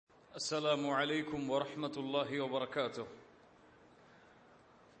السلام عليكم ورحمة الله وبركاته.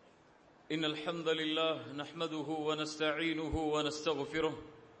 إن الحمد لله نحمده ونستعينه ونستغفره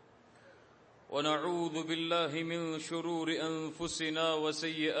ونعوذ بالله من شرور أنفسنا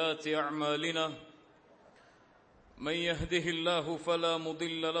وسيئات أعمالنا. من يهده الله فلا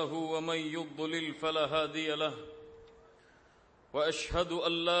مضل له ومن يضلل فلا هادي له. وأشهد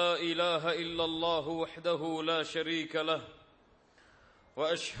أن لا إله إلا الله وحده لا شريك له.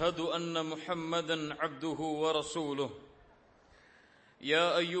 وأشهد أن محمدًا عبده ورسوله.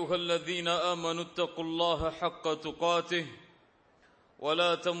 يا أيها الذين آمنوا اتقوا الله حق تقاته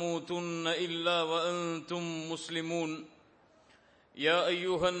ولا تموتن إلا وأنتم مسلمون. يا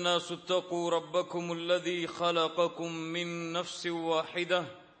أيها الناس اتقوا ربكم الذي خلقكم من نفس واحدة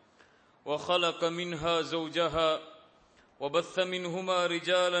وخلق منها زوجها وبث منهما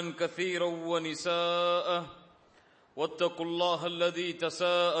رجالا كثيرا ونساء. واتقوا الله الذي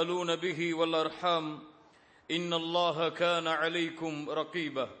تساءلون به والأرحام إن الله كان عليكم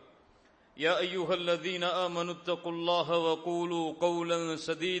رقيبا. يا أيها الذين آمنوا اتقوا الله وقولوا قولا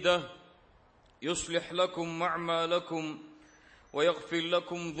سديدا يصلح لكم أعمالكم ويغفر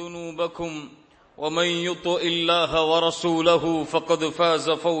لكم ذنوبكم ومن يطع الله ورسوله فقد فاز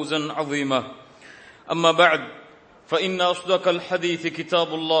فوزا عظيما. أما بعد فإن أصدق الحديث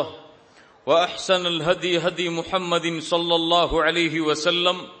كتاب الله وأحسن الهدي هدي محمد صلى الله عليه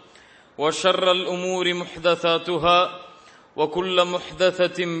وسلم وشر الأمور محدثاتها وكل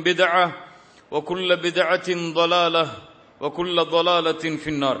محدثة بدعة وكل بدعة ضلالة وكل ضلالة في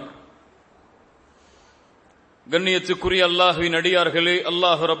النار. கண்ணியத்துக்குரிய அல்லாஹ்வின் அடியார்களே,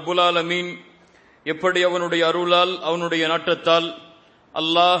 அல்லாஹ் ரப்புல் ஆலமீன் எப்படி அவனுடைய அருளால் அவனுடைய நாட்டத்தால்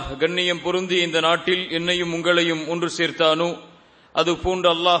அல்லாஹ் கண்ணியம் பொருந்திய இந்த நாட்டில் என்னையும் உங்களையும் ஒன்று சேர்த்தானோ, அது போன்று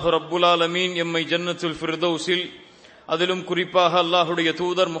அல்லாஹ் ரப்புல் ஆலமீன் எம்மை ஜன்னத்துல் ஃபிர்தௌஸில், அதிலும் குறிப்பாக அல்லாஹுடைய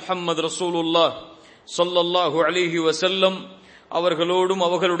தூதர் முஹம்மது ரசூலுல்லாஹ் ஸல்லல்லாஹு அலைஹி வஸல்லம் அவர்களோடும்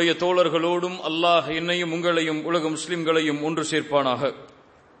அவர்களுடைய தோழர்களோடும் அல்லாஹ் என்னையும் உங்களையும் உலக முஸ்லிம்களையும் ஒன்று சேர்ப்பானாக.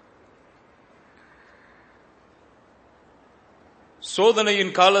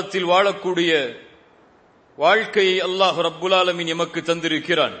 சோதனையின் காலத்தில் வாழக்கூடிய வாழ்க்கையை அல்லாஹ் ரப்புல் ஆலமீன் எமக்கு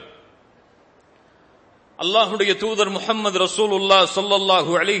தந்திருக்கிறான். அல்லாஹுடைய தூதர் முஹம்மது ரசூலுல்லாஹ்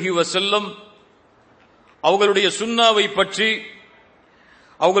ஸல்லல்லாஹு அலைஹி வஸல்லம் அவர்களுடைய சுன்னாவை பற்றி,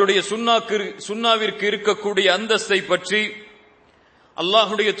 அவர்களுடைய சுன்னாவிற்கு இருக்கக்கூடிய அந்தஸ்தை பற்றி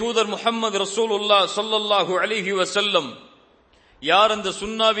அல்லாஹுடைய தூதர் முஹம்மது ரசூலுல்லாஹ் ஸல்லல்லாஹு அலைஹி வஸல்லம் யார் அந்த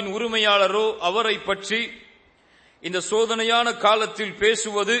சுன்னாவின் உரிமையாளரோ அவரை பற்றி இந்த சோதனையான காலத்தில்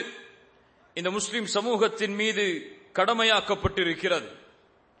பேசுவது இந்த முஸ்லிம் சமூகத்தின் மீது கடமையாக்கப்பட்டிருக்கிறது.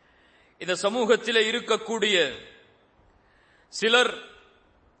 இந்த சமூகத்திலே இருக்கக்கூடிய சிலர்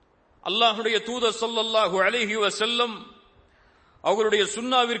அல்லாஹுடைய தூதர் ஸல்லல்லாஹு அலைஹி வஸல்லம் அவர்களுடைய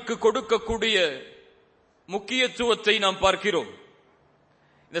சுன்னாவிற்கு கொடுக்கக்கூடிய முக்கியத்துவத்தை நாம் பார்க்கிறோம்.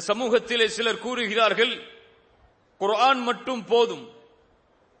 இந்த சமூகத்திலே சிலர் கூறுகிறார்கள், குர்ஆன் மட்டும் போதும்,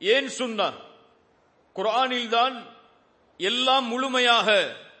 ஏன் சுன்னா? குர்ஆனில்தான் எல்லாம் முழுமையாக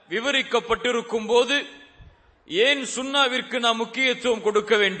விவரிக்கப்பட்டிருக்கும் போது ஏன் சுன்னாவிற்கு நாம் முக்கியத்துவம்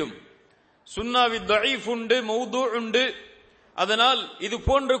கொடுக்க வேண்டும்? சுன்னாவில் தஈஃப் உண்டு, மௌது உண்டு. அதனால் இது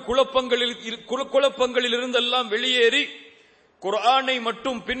போன்ற குழப்பங்களில் இருந்தெல்லாம் வெளியேறி குர்ஆனை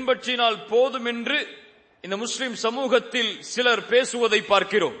மட்டும் பின்பற்றினால் போதும் என்று இந்த முஸ்லிம் சமூகத்தில் சிலர் பேசுவதை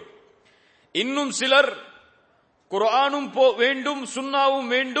பார்க்கிறோம். இன்னும் சிலர் குர்ஆனும் வேண்டும், சுன்னாவும்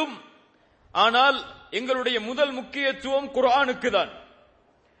வேண்டும், ஆனால் எங்களுடைய முதல் முக்கியத்துவம் குர்ஆனுக்கு தான்.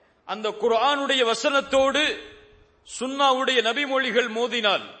 அந்த குர்ஆனுடைய வசனத்தோடு சுன்னாவுடைய நபிமொழிகள்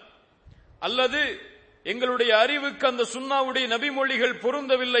மோதினால், அல்லது எங்களுடைய அறிவுக்கு அந்த சுன்னாவுடைய நபிமொழிகள்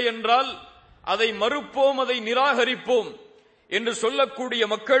பொருந்தவில்லை என்றால் அதை மறுப்போம், அதை நிராகரிப்போம் என்று சொல்லக்கூடிய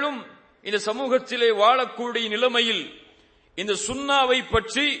மக்களும் இந்த சமூகத்திலே வாழக்கூடிய நிலைமையில் இந்த சுன்னாவை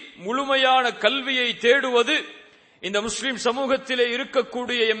பற்றி முழுமையான கல்வியை தேடுவது இந்த முஸ்லிம் சமூகத்திலே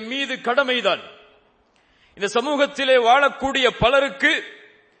இருக்கக்கூடிய எம் மீது கடமைதான். இந்த சமூகத்திலே வாழக்கூடிய பலருக்கு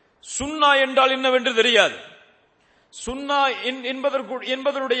சுன்னா என்றால் என்னவென்று தெரியாது. சுன்னா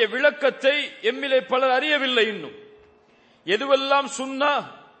என்பதனுடைய விளக்கத்தை எம்மிலே பலர் அறியவில்லை. இன்னும் எதுவெல்லாம் சுன்னா,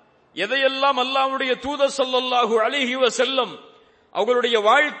 எதையெல்லாம் அல்லாஹ்வுடைய தூதர் ஸல்லல்லாஹு அலைஹி வஸல்லம் அவர்களுடைய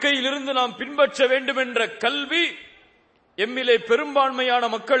வாழ்க்கையிலிருந்து நாம் பின்பற்ற வேண்டும் என்ற கல்வி எம்மிலே பெரும்பான்மையான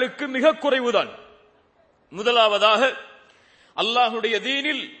மக்களுக்கு மிக குறைவுதான். முதலாவதாக அல்லாஹ்வுடைய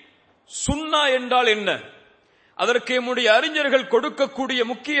தீனில் சுன்னா என்றால் என்ன, அதற்கு எம்முடைய அறிஞர்கள் கொடுக்கக்கூடிய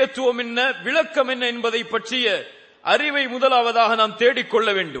முக்கியத்துவம் என்ன, விளக்கம் என்ன என்பதை பற்றிய அறிவை முதலாவதாக நாம் தேடிக்கொள்ள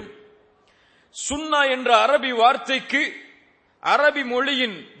வேண்டும். சுன்னா என்ற அரபி வார்த்தைக்கு அரபி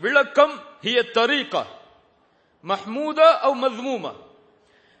மொழியின் விளக்கம் ஹிய தரீகா மஹ்மூதா அவ் மذ்மூமா,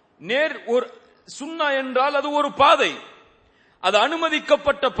 ஒரு சுன்னா என்றால் அது ஒரு பாதை. அது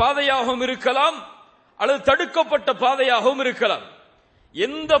அனுமதிக்கப்பட்ட பாதையாகவும் இருக்கலாம், அல்லது தடுக்கப்பட்ட பாதையாகவும் இருக்கலாம்.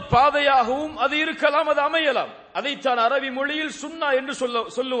 எந்த பாதையாகவும் அது இருக்கலாம், அது அமையலாம். அதைத்தான் அரபி மொழியில் சுன்னா என்று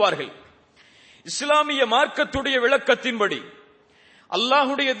சொல்லுவார்கள். இஸ்லாமிய மார்க்கத்துடைய விளக்கத்தின்படி,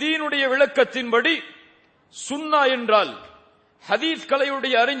 அல்லாஹுடைய தீனுடைய விளக்கத்தின்படி சுன்னா என்றால் ஹதீஸ்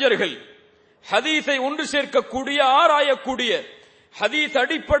கலையுடைய அறிஞர்கள், ஹதீஸை ஒன்று சேர்க்கக்கூடிய, ஆராயக்கூடிய ஹதீஸ்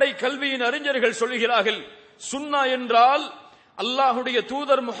அடிப்படை கல்வியின் அறிஞர்கள் சொல்கிறார்கள், சுன்னா என்றால் அல்லாஹுடைய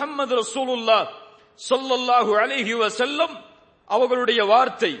தூதர் முஹம்மது ரசூலுல்லாஹ் ஸல்லல்லாஹு அலைஹி வஸல்லம் அவர்களுடைய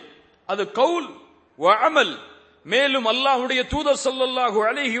வார்த்தை, அது கவுல் வ அமல். மேலும் அல்லாஹுடைய தூதர் ஸல்லல்லாஹு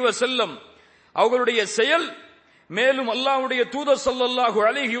அலைஹி வஸல்லம் அவர்களுடைய செயல், மேலும் அல்லாஹுடைய தூதர் ஸல்லல்லாஹு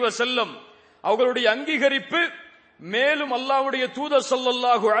அலைஹி வஸல்லம் அவர்களுடைய அங்கீகரிப்பு, மேலும் அல்லாஹ்வுடைய தூதர்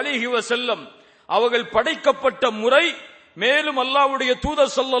ஸல்லல்லாஹு அலைஹி வஸல்லம் அவர்கள் படைக்கப்பட்ட முறை, மேலும் அல்லாஹ்வுடைய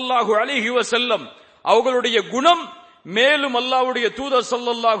தூதர் ஸல்லல்லாஹு அலைஹி வஸல்லம் அவர்களுடைய குணம், மேலும் அல்லாஹ்வுடைய தூதர்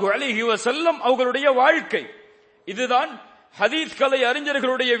ஸல்லல்லாஹு அலைஹி வஸல்லம் அவர்களுடைய வாழ்க்கை. இதுதான் ஹதீஸ் கலை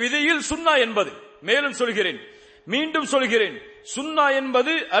அறிஞர்களுடைய விதியில் சுன்னா என்பது. மேலும் சொல்கிறேன், மீண்டும் சொல்கிறேன், சுன்னா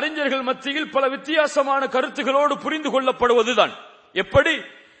என்பது அறிஞர்கள் மத்தியில் பல வித்தியாசமான கருத்துகளோடு புரிந்து கொள்ளப்படுவதுதான். எப்படி?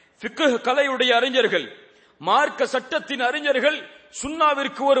 ஃபிக்ஹ் கலையுடைய அறிஞர்கள், மார்க்க சட்டத்தின் அறிஞர்கள்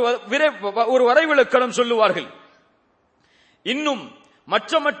சுன்னாவிற்கு ஒரு வரைவிலக்கணம் சொல்லுவார்கள். இன்னும்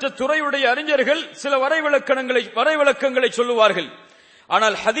மற்ற துறையுடைய அறிஞர்கள் சில வரைவிலக்கங்களை சொல்லுவார்கள்.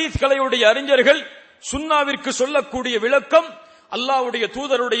 ஆனால் ஹதீஸ் கலையுடைய அறிஞர்கள் சுன்னாவிற்கு சொல்லக்கூடிய விளக்கம் அல்லாஹ்வுடைய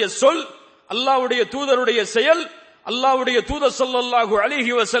தூதருடைய சொல், அல்லாஹ்வுடைய தூதருடைய செயல், அல்லாஹ்வுடைய தூதர் ஸல்லல்லாஹு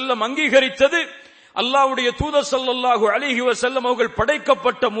அலைஹி வஸல்லம் அங்கீகரித்தது, அல்லாஹ்வுடைய தூதர் ஸல்லல்லாஹு அலைஹி வஸல்லம் அவர்கள்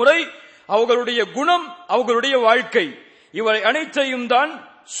படைக்கப்பட்ட முறை, அவர்களுடைய குணம், அவர்களுடைய வாழ்க்கை, இவை அனைத்தையும் தான்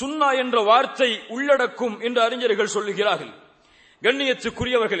சுன்னா என்ற வார்த்தை உள்ளடக்கும் என்று அறிஞர்கள் சொல்லுகிறார்கள்.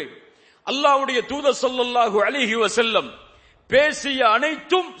 கண்ணியத்துக்குரியவர்களே, அல்லாஹ்வுடைய தூதர் ஸல்லல்லாஹு அலைஹி வஸல்லம் பேசிய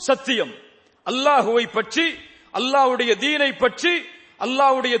அனைத்தும் சத்தியம். அல்லாஹுவை பற்றி, அல்லாஹ்வுடைய தீனை பற்றி,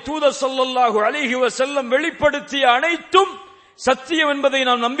 அல்லாஹ்வுடைய தூதர் ஸல்லல்லாஹு அலைஹி வஸல்லம் வெளிப்படுத்திய அனைத்தும் சத்தியம் என்பதை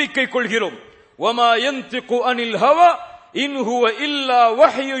நாம் நம்பிக்கை கொள்கிறோம். வமா யன்திகு அனில் ஹவா இன் ஹுவ இல்லா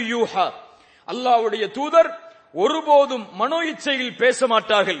வஹ்யு யூஹா. அல்லாஹ்வுடைய தூதர் ஒருபோதும் மனோ இச்சையில் பேச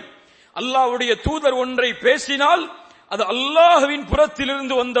மாட்டார்கள். அல்லாஹ்வுடைய தூதர் ஒன்றை பேசினால் அது அல்லாஹ்வின்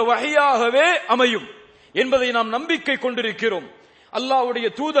புறத்திலிருந்து வந்த வஹ்யாகவே அமையும் என்பதை நாம் நம்பிக்கை கொண்டிருக்கிறோம். அல்லாஹ்வுடைய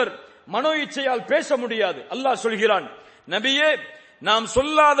தூதர் மனோ இச்சையால் பேச முடியாது. அல்லாஹ் சொல்கிறான், நபியே, நாம்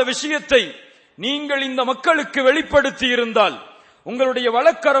சொல்லாத விஷயத்தை நீங்கள் இந்த மக்களுக்கு வெளிப்படுத்தி இருந்தால் உங்களுடைய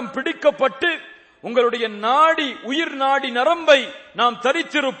வலக்கரம் பிடிக்கப்பட்டு உங்களுடைய நாடி, உயிர் நாடி நரம்பை நாம்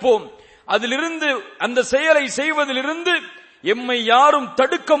தரித்திருப்போம். அதிலிருந்து, அந்த செயலை செய்வதிலிருந்து எம்மை யாரும்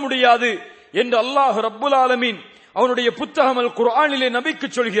தடுக்க முடியாது என்று அல்லாஹ் ரப்புல் ஆலமீன் அவனுடைய புத்தகம் அல் குர்ஆனிலே நபிக்கு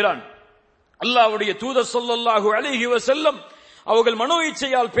சொல்கிறான். அல்லாஹ்வுடைய தூதர் ஸல்லல்லாஹு அலைஹி வஸல்லம் அவர்கள் மனோ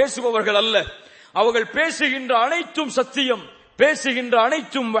இச்சையால் பேசுபவர்கள் அல்ல. அவர்கள் பேசுகின்ற அனைத்தும் சத்தியம், பேசுகின்ற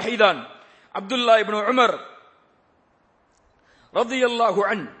அனைத்தும் வஹீதான். அப்துல்லா இப்னு உமர் ரலியல்லாஹு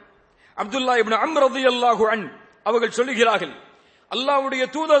அன்ஹு, அப்துல்லா இப்னு அம்ர் ரலியல்லாஹு அன்ஹு அவர்கள் சொல்கிறார்கள், அல்லாஹ்வுடைய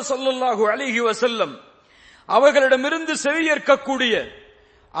தூதர் ஸல்லல்லாஹு அலைஹி வஸல்லம் அவர்களிடமிருந்து செவியேற்கக்கூடிய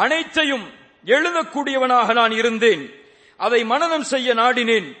அனைத்தையும் எழுதக்கூடியவனாக நான் இருந்தேன். அதை மனனம் செய்ய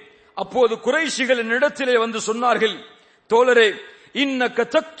நாடினேன். அப்போது குறைஷிகள் என்னிடத்திலே வந்து சொன்னார்கள், தோழரே, இன்னக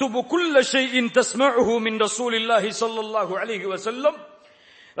தக்துபு குல்ல ஷைஇன் தஸ்மஉஹு மின் ரசூலில்லாஹி ஸல்லல்லாஹு அலைஹி வஸல்லம்.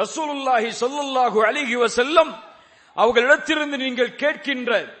 ரசூலுல்லாஹி ஸல்லல்லாஹு அலைஹி வஸல்லம் அவர்களிடத்திலிருந்து நீங்கள்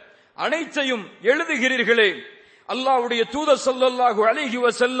கேட்கின்ற அனைத்தையும் எழுதுகிறீர்களே. அல்லாஹ்வுடைய தூதர் ஸல்லல்லாஹு அலைஹி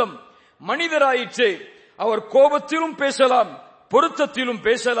வஸல்லம் மனிதராயிற்றே, அவர் கோபத்திலும் பேசலாம், பொருத்தத்திலும்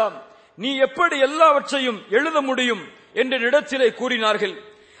பேசலாம். நீ எப்படி எல்லாவற்றையும் எழுத முடியும் என்று இடத்திலே கூறினார்கள்.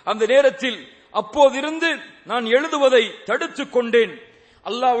 அந்த நேரத்தில் அப்போதிருந்து நான் எழுதுவதை தடுத்துக் கொண்டேன்.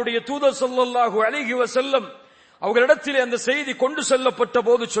 அல்லாஹ்வுடைய தூதர் ஸல்லல்லாஹு அலைஹி வஸல்லம் அவர்களிடத்திலே அந்த செய்தி கொண்டு செல்லப்பட்ட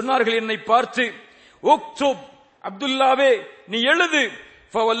போது சொன்னார்கள் என்னை பார்த்து, உக்துப், அப்துல்லாவே நீ எழுது.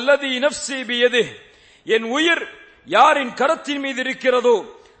 ஃபவல்லதி நஃப்ஸி பியதிஹ், என் உயிர் யாரின் கரத்தின் மீது இருக்கிறதோ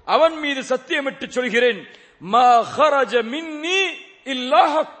அவன் மீது சத்தியமிட்டு சொல்கிறேன், மா ஹரஜ மின்னி இல்லா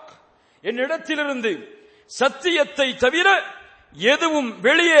ஹக், என்னிடத்திலிருந்து சத்தியத்தை தவிர எதுவும்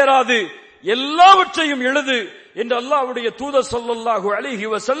வெளியேறாது, எல்லாவற்றையும் எழுது என்று அல்லாஹ்வுடைய தூதர் ஸல்லல்லாஹு அலைஹி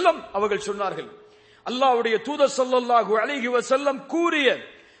வஸல்லம் அவர்கள் சொன்னார்கள். அல்லாஹ்வுடைய தூதர் ஸல்லல்லாஹு அலைஹி வஸல்லம் கூறிய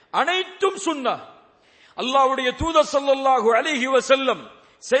அனைத்தும் சுன்னா. அல்லாஹ்வுடைய தூதர் ஸல்லல்லாஹு அலைஹி வஸல்லம்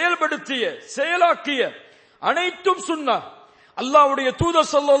செயல்படுத்திய, செயலாக்கிய அனைத்தும் சுன்னா. அல்லாஹ்வுடைய தூதர்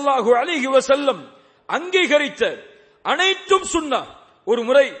ஸல்லல்லாஹு அலைஹி வஸல்லம் அங்கீகரித்த அனைத்தும் சுன்னா. ஒரு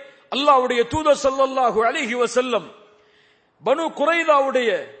முறை அல்லாஹ்வுடைய தூதர் ஸல்லல்லாஹு அலைஹி வஸல்லம் பனு குறைதாவுடைய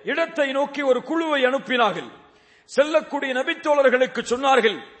இடத்தை நோக்கி ஒரு குழுவை அனுப்பினார்கள். செல்லக்கூடிய நபித்தோழர்களுக்கு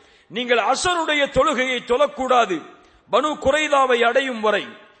சொன்னார்கள், நீங்கள் அசருடைய தொழுகையை தொழக்கூடாது பனு குறைதாவை அடையும் வரை.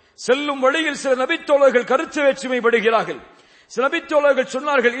 செல்லும் வழியில் சில நபித்தோழர்கள் கருத்து வேற்றுமை படுகிறார்கள். சில நபித்தோழர்கள்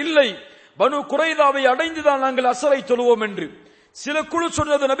சொன்னார்கள், இல்லை, பனு குறைதாவை அடைந்துதான் நாங்கள் அசரை தொழுவோம் என்று. சில குழு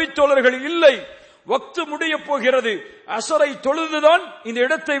சொன்னது நபித்தோழர்கள், இல்லை, வக்து முடிய போகிறது, அசரை தொழுதுதான் இந்த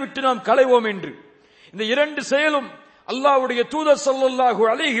இடத்தை விட்டு நாம் களைவோம் என்று. இந்த இரண்டு செயலும் அல்லாஹ்வுடைய தூதர் ஸல்லல்லாஹு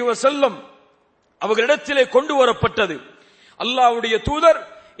அலைஹி வஸல்லம் அவர்களிடத்திலே கொண்டு வரப்பட்டது. அல்லாஹ்வுடைய தூதர்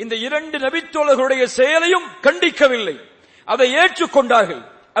இந்த இரண்டு நபித்தோழர்களுடைய செயலையும் கண்டிக்கவில்லை, அதை ஏற்றுக்கொண்டார்கள்.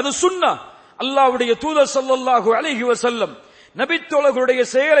 அது சுன்னா. அல்லாஹ்வுடைய தூதர் ஸல்லல்லாஹு அலைஹி வஸல்லம் நபித்தோழர்களுடைய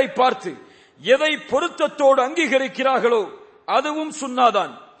செயலை பார்த்து எதை பொருத்தத்தோடு அங்கீகரிக்கிறார்களோ அதுவும்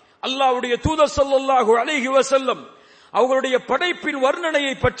சுன்னாதான். அல்லாஹ்வுடைய தூதர் ஸல்லல்லாஹு அலைஹி வஸல்லம் அவர்களுடைய படைப்பின்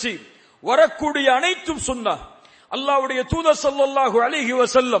வர்ணனையை பற்றி வரக்கூடிய அனைத்தும் சுன்னா. அல்லாஹ்வுடைய தூதர் ஸல்லல்லாஹு அலைஹி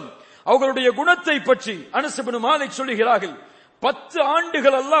வஸல்லம் அவர்களுடைய குணத்தை பற்றி அனஸ் இப்னு மாலிக் சொல்கிறார்கள், 10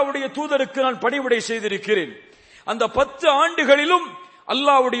 ஆண்டுகள் அல்லாஹ்வுடைய தூதருக்கு நான் பணிவிடை செய்திருக்கிறேன். அந்த 10 ஆண்டுகளிலும்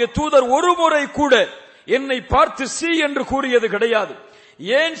அல்லாஹ்வுடைய தூதர் ஒரு முறை கூட என்னை பார்த்து சி என்று கூறியது கிடையாது.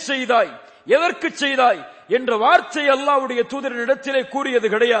 ஏன் செய்தாய், எதற்கு செய்தாய் என்ற வார்த்தை அல்லாஹ்வுடைய தூதரின் இடத்திலே கூறியது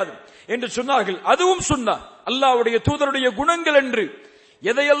கிடையாது என்று சொன்னார்கள். அதுவும் சுன்னா. அல்லாஹ்வுடைய தூதருடைய குணங்கள் என்று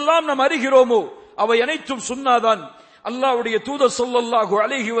எதையெல்லாம் நாம் அறிகிறோமோ அவை அனைத்தும் சுன்னாதான். அல்லாஹ்வுடைய தூதர் ஸல்லல்லாஹு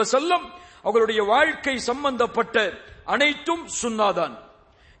அலைஹி வஸல்லம் அவர்களுடைய வாழ்க்கை சம்பந்தப்பட்ட அனைத்தும் சுன்னாதான்.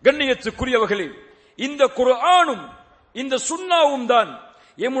 கண்ணியத்துக்குரியவர்களே, இந்த குர்ஆனும் இந்த சுன்னாவும் தான்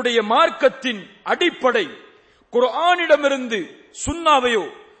எம்முடைய மார்க்கத்தின் அடிப்படை. குர்ஆனிடமிருந்து சுன்னாவையோ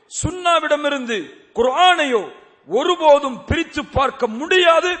சுன்னாவிடமிருந்து குர்ஆனையோ ஒருபோதும் பிரித்து பார்க்க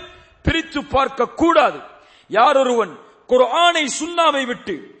முடியாது, பிரித்து பார்க்க கூடாது. யாரொருவன் குர்ஆனை சுன்னாவை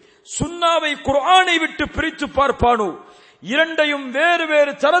விட்டு சுன்னாவை குர்ஆனை விட்டு பிரித்து பார்ப்பானோ, இரண்டையும் வேறு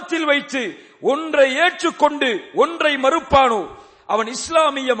வேறு தரத்தில் வைத்து ஒன்றை ஏற்றுக்கொண்டு ஒன்றை மறுப்பானோ, அவன்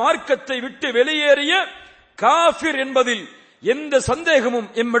இஸ்லாமிய மார்க்கத்தை விட்டு வெளியேறிய காஃபிர் என்பதில் எந்த சந்தேகமும்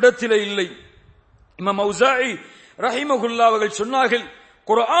எம்மிடத்திலே இல்லை. இமாம் அவுஸாஇ ரஹிமஹுல்லாஹ் அவர்கள் சொன்னார்கள்,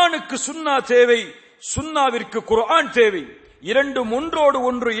 குர்ஆனுக்கு சுன்னா தேவை, சுன்னாவிற்கு குர்ஆன் தேவை. இரண்டும் ஒன்றோடு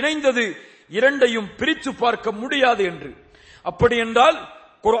ஒன்று இணைந்தது, இரண்டையும் பிரித்து பார்க்க முடியாது என்று. அப்படி என்றால்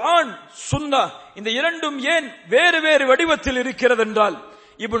குர்ஆன் சுன்னா இந்த இரண்டும் ஏன் வேறு வேறு வடிவத்தில் இருக்கிறது என்றால்,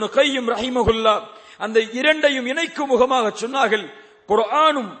 இப்னு கய்யிம் ரஹிமஹுல்லாஹ் அந்த இரண்டையும் இணைக்கும் முகமாக சொன்னார்கள்,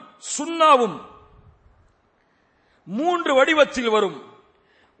 குர்ஆனும் சுன்னாவும் 3 வடிவத்தில் வரும்.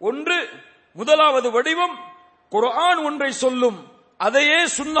 ஒன்று, முதலாவது வடிவம் குர்ஆன் ஒன்றை சொல்லும், அதையே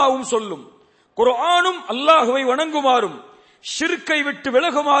சுன்னாவும் சொல்லும். குர்ஆனும் அல்லாஹ்வை வணங்குமாறும் ஷிர்க்கை விட்டு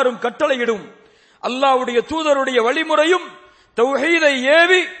விலகுமாறும் கட்டளையிடும். அல்லாஹ்வுடைய தூதருடைய வழிமுறையும் தௌஹீதை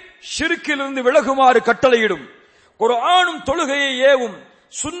ஏவி ஷிர்க்கிலிருந்து விலகுமாறு கட்டளையிடும். குர்ஆனும் தொழுகையை ஏவும்,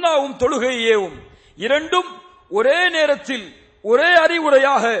 சுன்னாவும் தொழுகையை ஏவும். இரண்டும் ஒரே நேரத்தில் ஒரே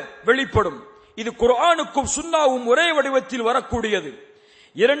அறிவுரையாக வெளிப்படும். இது குர்ஆனுக்கும் சுன்னாவும் ஒரே வடிவத்தில் வரக்கூடியது.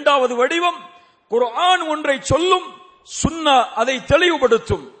 இரண்டாவது வடிவம், குர்ஆன் ஒன்றை சொல்லும், சுன்னா அதை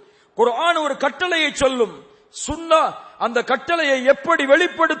தெளிவுபடுத்தும். குர்ஆன் ஒரு கட்டளையை சொல்லும், சுன்னா அந்த கட்டளையை எப்படி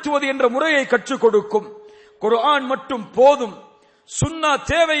வெளிப்படுத்துவது என்ற முறையை கற்றுக் கொடுக்கும். குர்ஆன் மட்டும் போதும், சுன்னா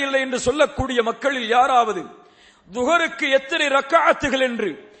தேவையில்லை என்று சொல்லக்கூடிய மக்களில் யாராவது துஹருக்கு எத்தனை ரக்அத்துகள் என்று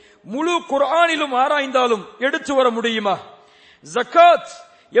முழு குர்ஆனிலும் ஆராய்ந்தாலும் எடுத்து வர முடியுமா? ஜகாத்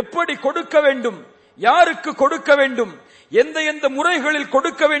எப்படி கொடுக்க வேண்டும், யாருக்கு கொடுக்க வேண்டும், எந்த எந்த முறைகளில்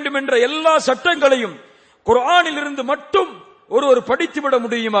கொடுக்க வேண்டும் என்ற எல்லா சட்டங்களையும் குர்ஆனில் இருந்து மட்டும் ஒருவர் படித்துவிட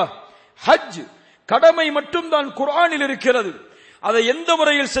முடியுமா? ஹஜ் கடமை மட்டும்தான் குர்ஆனில் இருக்கிறது, அதை எந்த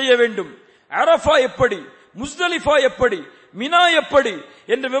முறையில் செய்ய வேண்டும், அரஃபா எப்படி, முஸ்தலிஃபா எப்படி, மினா எப்படி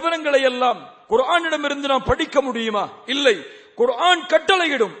என்ற விவரங்களை எல்லாம் குர்ஆனிடமிருந்து நாம் படிக்க முடியுமா? இல்லை. குர்ஆன்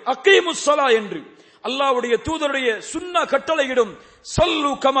கட்டளையிடும் அகீமுஸ் ஸலா என்று, அல்லாஹ்வுடைய தூதருடைய சுன்னா கட்டளையிடும்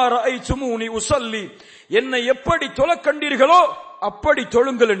ஸல்லு கமா ரஅய்துமூனி உஸல்லி, என்னை எப்படி தொழக் கண்டீர்களோ அப்படி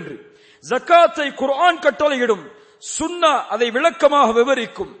தொழுங்கள் என்று. ஜகாத்தை குர்ஆன் கட்டளையிடும், சுன்னா அதை விளக்கமாக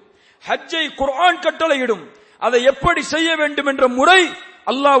விவரிக்கும். ஹஜ்ஜை குர்ஆன் கட்டளையிடும், அதை எப்படி செய்ய வேண்டும் என்ற முறை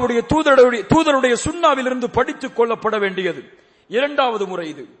அல்லாஹ்வுடைய தூதருடைய சுன்னாவில் இருந்து படித்துக் கொள்ளப்பட வேண்டியது. இரண்டாவது முறை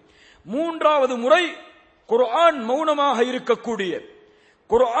இது. மூன்றாவது முறை, குர்ஆன் மௌனமாக இருக்கக்கூடிய,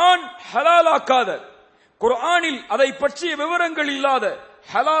 குர்ஆன் ஹலாலாக்காத, குர்ஆனில் அதை பற்றிய விவரங்கள் இல்லாத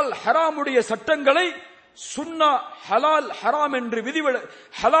ஹலால் ஹராமுடைய சட்டங்களை சுன்னா ஹலால் ஹராம்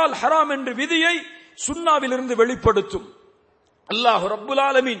என்று விதியை சுன்னாவில் இருந்து வெளிப்படுத்தும். அல்லாஹ் ரப்புல்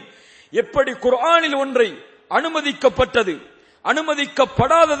ஆலமீன் எப்படி குர்ஆனில் ஒன்றை அனுமதிக்கப்பட்டது,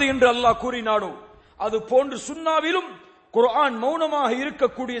 அனுமதிக்கப்படாதது என்று அல்லாஹ் கூறினானோ, அது போன்று சுன்னாவிலும் குர்ஆன் மௌனமாக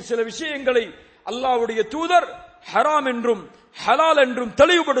இருக்கக்கூடிய சில விஷயங்களை அல்லாஹ்வுடைய தூதர் ஹராம் என்றும் ஹலால் என்றும்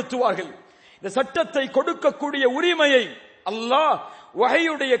தெளிவுபடுத்துவார்கள். இந்த சட்டத்தை கொடுக்கக்கூடிய உரிமையை அல்லாஹ்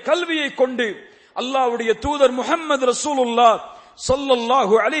வஹையுடைய கல்வியை கொண்டு அல்லாஹ்வுடைய தூதர் முஹம்மது ரசூலுல்லாஹ்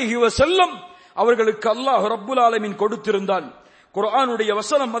ஸல்லல்லாஹு அலைஹி வஸல்லம் அவர்களுக்கு அல்லாஹ் ரப்புல் ஆலமீன் கொடுத்திருந்தான். குர்ஆனுடைய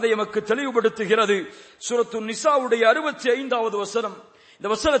வசனம் அதை நமக்கு தெளிவுபடுத்துகிறது. சூரத்து நிசாவுடைய 65வது வசனம். இந்த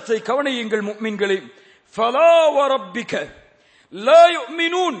வசனத்தை கவனியுங்கள் முஃமின்களே. ஃபலா வரப்பிக லா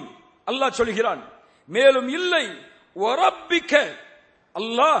யுமினூன், அல்லாஹ் சொல்கிறான். மேலும் இல்லை வரப்பிக,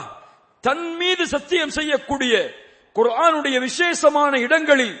 அல்லாஹ் தன் மீது சத்தியம் செய்யக்கூடிய குர்ஆனுடைய விசேஷமான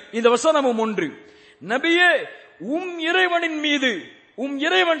இடங்களில் இந்த வசனமும் ஒன்று. நபியே, இறைவனின் மீது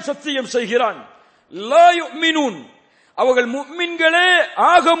இறைவன் சத்தியம் செய்கிறான். லா யுமினூன், அவர்கள் முஃமின்களே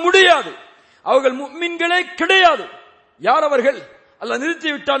ஆக முடியாது, அவர்கள் முஃமின்களே கிடையாது. யார் அவர்கள்? அல்லாஹ்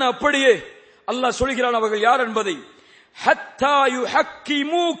நிறுத்திவிட்டான். அப்படியே அல்லாஹ் சொல்கிறான் அவர்கள் யார் என்பதை. ஹத்தா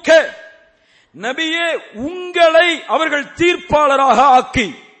யுஹக்கிமூக, நபியே உங்களை அவர்கள் தீர்ப்பாளராக ஆக்கி,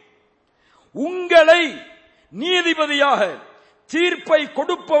 உங்களை நீதிபதியாக தீர்ப்பை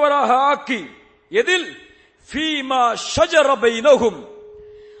கொடுப்பவராக ஆக்கி, எதில்? ஃபீமா ஷஜர பைனஹும்,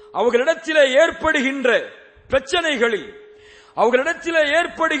 அவர்களிடத்திலே ஏற்படுகின்ற பிரச்சனைகளில், அவர்களிடத்திலே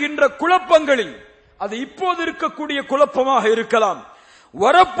ஏற்படுகின்ற குழப்பங்களில், அது இப்போது இருக்கக்கூடிய குழப்பமாக இருக்கலாம்,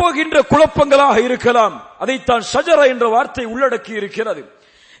 வரப்போகின்ற குழப்பங்களாக இருக்கலாம். அதைத்தான் ஷஜர என்ற வார்த்தை உள்ளடக்கி இருக்கிறது.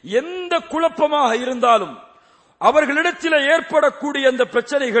 எந்த குழப்பமாக இருந்தாலும் அவர்களிடத்திலே ஏற்படக்கூடிய அந்த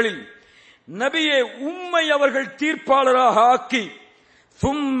பிரச்சனைகளில் நபியே உம்மை அவர்கள் தீர்ப்பாளராக ஆக்கி,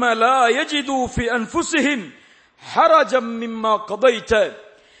 ثُمَّ لَا يَجِدُوا فِي أَنفُسِهِمْ حَرَجًا مِمَّا قَضَيْتَ,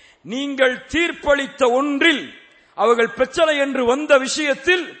 நீங்கள் தீர்ப்பளித்த ஒன்றில் அவர்கள் பிரச்சனை என்று வந்த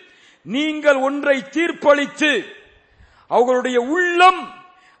விஷயத்தில் நீங்கள் ஒன்றை தீர்ப்பளித்து அவர்களுடைய உள்ளம்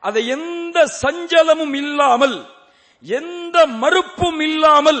அதை எந்த சஞ்சலமும் இல்லாமல், எந்த மறுப்பும்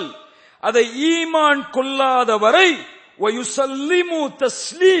இல்லாமல் அதை ஈமான் கொள்ளாத வரை وَيُسَلِّمُوا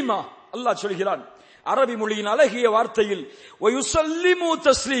تَسْلِيمًا, அல்லாஹ் சொல்கிறான் அரபி மொழியின் அழகிய வார்த்தையில் وَيُسَلِّمُوا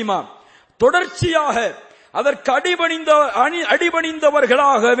تَسْلِيمًا, தொடர்ச்சியாக அதற்கு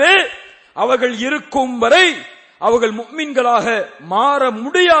அடிபணிந்தவர்களாகவே அவர்கள் இருக்கும் வரை அவர்கள் முஃமின்களாக மாற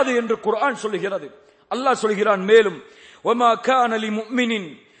முடியாது என்று குர்ஆன் சொல்கிறது. அல்லாஹ் சொல்கிறான் மேலும் وَمَا كَانَ لِمُؤْمِنٍ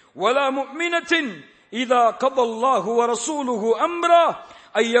وَلَا مُؤْمِنَةٍ إِذَا قَضَى اللَّهُ وَرَسُولُهُ أَمْرًا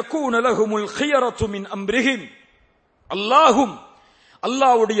أَن يَكُونَ لَهُمُ الْخِيَرَةُ مِنْ أَمْرِهِمْ, அல்லாஹ்வும்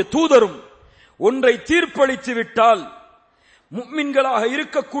அல்லாஹ்வுடைய தூதரும் ஒன்றை தீர்ப்பளித்து விட்டால் முஃமின்களாக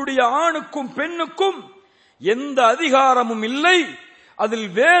இருக்கக்கூடிய ஆணுக்கும் பெண்ணுக்கும் எந்த அதிகாரமும் இல்லை அதில்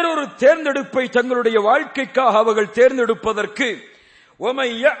வேறொரு தேர்ந்தெடுப்பை தங்களுடைய வாழ்க்கைக்காக அவர்கள் தேர்ந்தெடுப்பதற்கு. وَمَن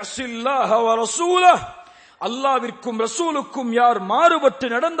يَعْصِ اللَّهَ وَرَسُولَهُ, அல்லாஹ்விற்கும் ரசூலுக்கும் யார் மாறுபட்டு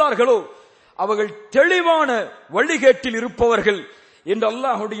நடந்தார்களோ அவர்கள் தெளிவான வழிகேட்டில் இருப்பவர்கள் என்று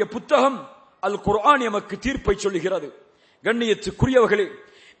அல்லாஹ்வுடைய புத்தகம் அல் குர்ஆன் எமக்கு தீர்ப்பை சொல்கிறது. கண்ணியத்துக்குரியவர்களே,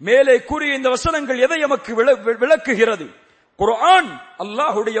 மேலே கூறிய இந்த வசனங்கள் எதை எமக்கு விளக்குகிறது? குர்ஆன்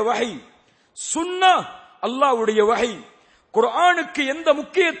அல்லாஹ்வுடைய வஹி, சுன்னா அல்லாஹ்வுடைய வஹி. குர்ஆனுக்கு எந்த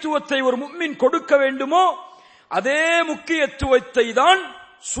முக்கியத்துவத்தை ஒரு முஃமின் கொடுக்க வேண்டுமோ அதே முக்கியத்துவத்தை தான்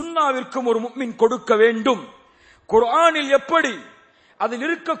சுன்னாவிற்கும் ஒரு முஃமின் கொடுக்க வேண்டும். குர்ஆனில் எப்படி அதில்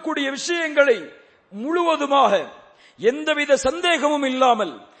இருக்கக்கூடிய விஷயங்களை முழுவதுமாக எந்தவித சந்தேகமும்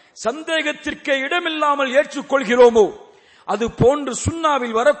இல்லாமல், சந்தேகத்திற்கே இடமில்லாமல் ஏற்றுக்கொள்கிறோமோ அது போன்று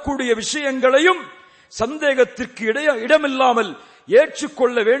சுன்னாவில் வரக்கூடிய விஷயங்களையும் சந்தேகத்திற்கு இடமில்லாமல்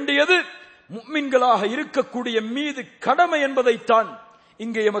ஏற்றுக்கொள்ள வேண்டியது முஃமின்களாக இருக்கக்கூடிய மீது கடமை என்பதைத்தான்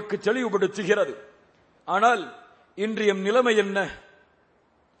இங்கே எமக்கு தெளிவுபடுத்துகிறது. ஆனால் இன்றைய நிலைமை என்ன?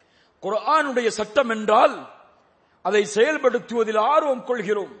 குர்ஆனுடைய சட்டம் என்றால் அதை செயல்படுத்துவதில் ஆர்வம்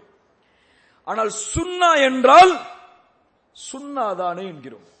கொள்கிறோம். ஆனால் சுன்னா என்றால் சுன்னாதானே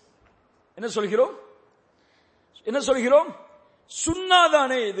என்கிறோம். என்ன சொல்கிறோம்?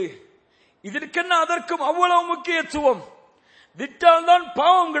 சுன்னாதானே இது, இதற்கென்ன அதற்கும் அவ்வளவு முக்கியத்துவம்? விட்டால் தான்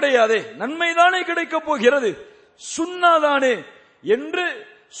பாவம் கிடையாதே, நன்மைதானே கிடைக்க போகிறது, சுன்னாதானே என்று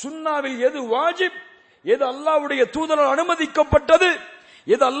சுன்னாவில் எது வாஜிப், எது அல்லாஹ்வுடைய தூதரால் அனுமதிக்கப்பட்டது,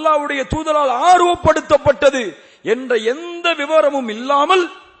 எது அல்லாஹ்வுடைய தூதரால் ஆர்வப்படுத்தப்பட்டது என்ற எந்த விவரமும் இல்லாமல்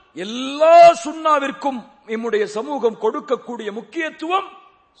எல்லா சுன்னாவிற்கும் நம்முடைய சமூகம் கொடுக்கக்கூடிய முக்கியத்துவம்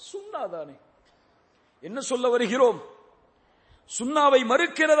சுன்னாதானே. என்ன சொல்ல வருகிறோம்? சுன்னாவை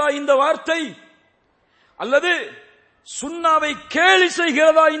மறுக்கிறதா இந்த வார்த்தை? அல்லது சுன்னாவை கேலி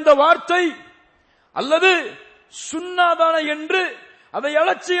செய்கிறதா இந்த வார்த்தை? அல்லது சுன்னாதானே என்று அதை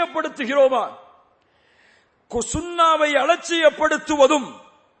அலட்சியப்படுத்துகிறோமா? சுன்னாவை அலட்சியப்படுத்துவதும்,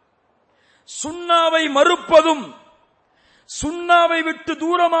 சுன்னாவை மறுப்பதும், சுன்னாவை விட்டு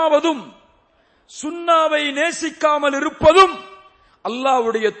தூரமாவதும், சுன்னாவை நேசிக்காமல் இருப்பதும்,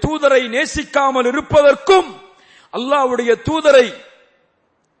 அல்லாஹ்வுடைய தூதரை நேசிக்காமல் இருப்பதற்கும் அல்லாஹ்வுடைய தூதரை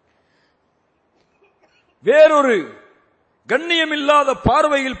வேறொரு கண்ணியமில்லாத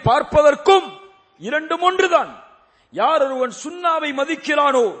பார்வையில் பார்ப்பதற்கும் இரண்டும் ஒன்றுதான். யார் ஒருவன் சுன்னாவை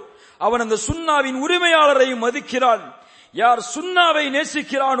மதிக்கிறானோ அவன் அந்த சுன்னாவின் உரிமையாளரையும் மதிக்கிறான். யார் சுன்னாவை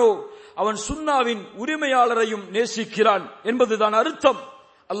நேசிக்கிறானோ அவன் சுன்னாவின் உரிமையாளரையும் நேசிக்கிறான் என்பதுதான் அர்த்தம்.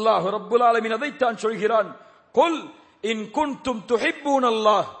 அல்லாஹ் ரப்புல் ஆலமீன் அதைத்தான் சொல்கிறான். குல் இன் குன்தும்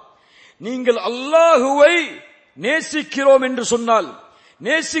துஹிப்பூனல்லாஹ், நீங்கள் அல்லாஹுவை நேசிக்கிறோம் என்று சொன்னால்,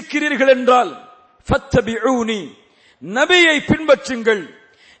 நேசிக்கிறீர்கள் என்றால் ஃபத்தபிஊனி, நபியை பின்பற்றுங்கள்,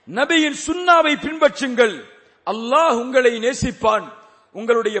 நபியின் சுன்னாவை பின்பற்றுங்கள், அல்லாஹ் உங்களை நேசிப்பான்,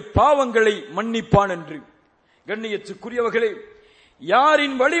 உங்களுடைய பாவங்களை மன்னிப்பான் என்று. கண்ணியத்துக்குரியவர்களே,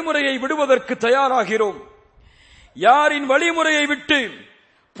 யாரின் வழிமுறையை விடுவதற்கு தயாராகிறோம், யாரின் வழிமுறையை விட்டு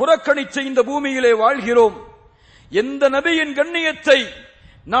புறக்கணித்த இந்த பூமியிலே வாழ்கிறோம், எந்த நபியின் கண்ணியத்தை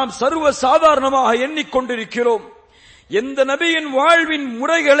நாம் சர்வ சாதாரணமாக எண்ணிக்கொண்டிருக்கிறோம், எந்த நபியின் வாழ்வின்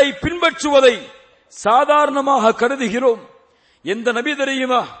முறைகளை பின்பற்றுவதை சாதாரணமாக கருதுகிறோம், எந்த நபி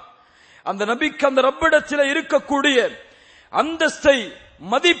தெரியுமா? அந்த நபிக்கு அந்த ரப்பிடத்தில் இருக்கக்கூடிய அந்தஸ்தை,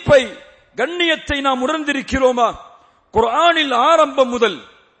 மதிப்பை, கண்ணியத்தை நாம் உணர்ந்திருக்கிறோமா? குர்ஆனில் ஆரம்பம் முதல்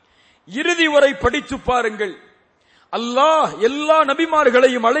இறுதி வரை படித்து பாருங்கள். அல்லாஹ் எல்லா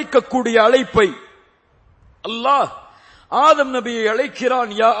நபிமார்களையும் அழைக்கக்கூடிய அழைப்பை, அல்லாஹ் ஆதம் நபியை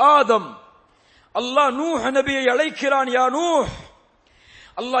அழைக்கிறான், யா ஆதம். அல்லாஹ் நூஹ் நபியை அழைக்கிறான், யா நூஹ்.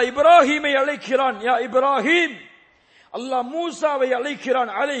 அல்லாஹ் இப்ராஹீமை அழைக்கிறான், யா இப்ராஹீம். அல்லாஹ் மூசாவை அழைக்கிறான்,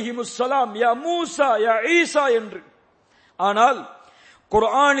 அலைஹிமுஸ்ஸலாம், யா மூசா, யா ஈசா என்று. ஆனால்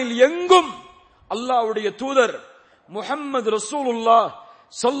குர்ஆனில் எங்கும் அல்லாஹ்வுடைய தூதர் முஹம்மது ரசூலுல்லாஹ்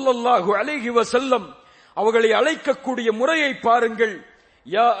ஸல்லல்லாஹு அலைஹி வஸல்லம் அவர்களை அழைக்கக்கூடிய முறையை பாருங்கள்.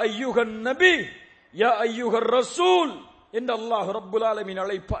 யா அய்யுஹன் நபி, யா அய்யுஹர் ரசூல் என்று அல்லாஹ் ரப்புல் ஆலமீன்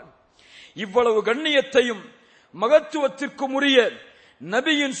அழைப்பான். இவ்வளவு கண்ணியத்தையும் மகத்துவத்திற்கும் உரிய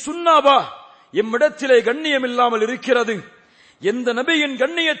நபியின் சுன்னாவா எம்மிடத்திலே கண்ணியம் இல்லாமல் இருக்கிறது? எந்த நபியின்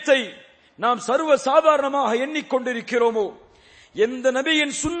கண்ணியத்தை நாம் சர்வ சாதாரணமாக எண்ணிக்கொண்டிருக்கிறோமோ, எந்த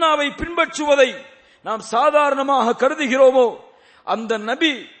நபியின் சுன்னாவை பின்பற்றுவதை நாம் சாதாரணமாக கருதுகிறோமோ, அந்த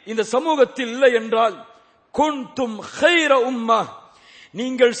நபி இந்த சமூகத்தில் இல்லை என்றால் குன்தும் கைர உம்மah,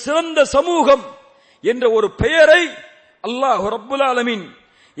 நீங்கள் சிறந்த சமூகம் என்ற ஒரு பெயரை அல்லாஹ் ரப்புல் ஆலமீன்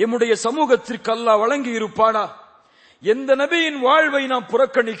எம்முடைய சமூகத்திற்கு அல்லாஹ் வழங்கி இருப்பானா? எந்த நபியின் வாழ்வை நாம்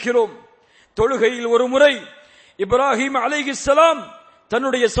புறக்கணிக்கிறோம்? தொழுகையில் ஒரு முறை இப்ராஹிம் அலைஹிஸ்ஸலாம்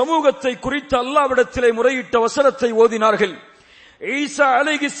தன்னுடைய சமூகத்தை குறித்து அல்லாஹ்விடத்திலே முறையிட்ட வசனத்தை ஓதினார்கள். ஈசா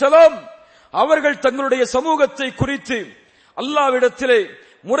அலைஹிஸ்ஸலாம் அவர்கள் தங்களுடைய சமூகத்தை குறித்து அல்லாஹ்விடத்திலே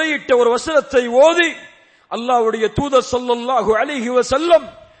முறையிட்ட ஒரு வசனத்தை ஓதி அல்லாஹ்வுடைய தூதர் ஸல்லல்லாஹு அலைஹி வஸல்லம்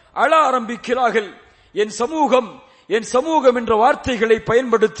அழ ஆரம்பிக்கிறார்கள். என் சமூகம், என் சமூகம் என்ற வார்த்தைகளை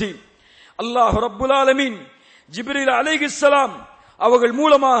பயன்படுத்தி அல்லாஹ் ரப்புல் ஆலமீன் ஜிப்ரீல் அலைஹிஸ்ஸலாம் அவர்கள்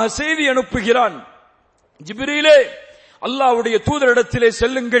மூலமாக செய்தி அனுப்புகிறான். ஜிப்ரீலே, அல்லாஹ்வுடைய தூதரிடத்திலே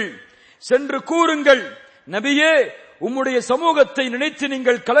செல்லுங்கள், சென்று கூறுங்கள், நபியே, உம்முடைய சமூகத்தை நினைத்து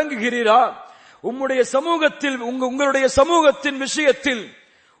நீங்கள் கலங்குகிறீரா? உம்முடைய சமூகத்தில், உங்களுடைய சமூகத்தின் விஷயத்தில்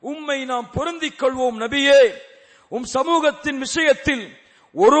உம்மை நாம் பொருந்திக் கொள்வோம் நபியே. உம் சமூகத்தின் விஷயத்தில்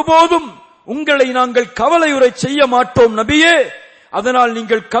ஒருபோதும் உங்களை நாங்கள் கவலையுறை செய்ய மாட்டோம் நபியே, அதனால்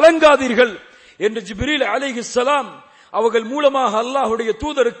நீங்கள் கலங்காதீர்கள் என்று ஜிப்ரீல் அலைஹிஸ்ஸலாம் அவர்கள் மூலமாக அல்லாஹ்வுடைய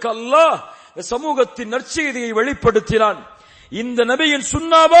தூதருக்கு அல்லாஹ் சமூகத்தின் நற்செய்தியை வெளிப்படுத்தினான். இந்த நபியின்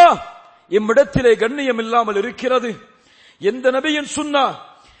சுன்னாவா எம்மிடத்திலே கண்ணியம் இல்லாமல் இருக்கிறது? எந்த நபியின் சுன்னா?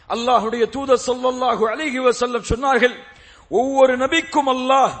 அல்லாஹ்வுடைய தூதர் ஸல்லல்லாஹு அலைஹி வஸல்லம் சொன்னார்கள், ஒவ்வொரு நபிக்கும்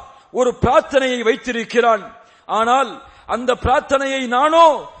அல்லாஹ் ஒரு பிரார்த்தனையை வைத்திருக்கிறான். ஆனால் அந்த பிரார்த்தனையை நானோ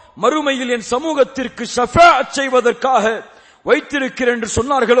மறுமையில் என் சமூகத்திற்கு ஷஃபாஅத் செய்வதற்காக வைத்திருக்கிறேன் என்று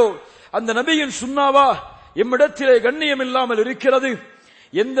சொன்னார்களோ, அந்த நபியின் சுன்னாவா எம்மிடத்திலே கண்ணியம் இல்லாமல் இருக்கிறது?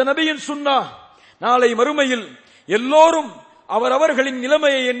 எந்த நபியின் சுன்னா நாளை மறுமையில் எல்லோரும் அவரவர்களின்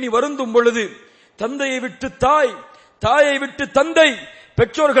நிலைமையை எண்ணி வருந்தும் பொழுது, தந்தையை விட்டு தாய், தாயை விட்டு தந்தை,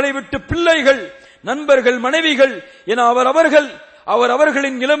 பெற்றோர்களை விட்டு பிள்ளைகள், நண்பர்கள், மனைவிகள் என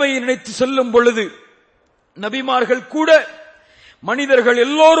அவரவர்களின் நிலைமையை நினைத்து செல்லும் பொழுது, நபிமார்கள் கூட, மனிதர்கள்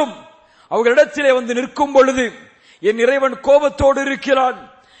எல்லோரும் அவர்களிடத்திலே வந்து நிற்கும் பொழுது, என் இறைவன் கோபத்தோடு இருக்கிறான்,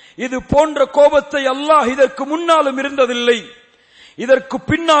 இது போன்ற கோபத்தை அல்லாஹ் இதற்கு முன்னாலும் இருந்ததில்லை, இதற்கு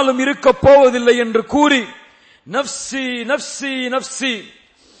பின்னாலும் இருக்க போவதில்லை என்று கூறி, நப்சி நப்சி நப்சி,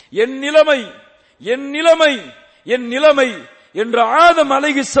 என் நிலைமை, என் நிலைமை, என் நிலைமை என்ற ஆதம்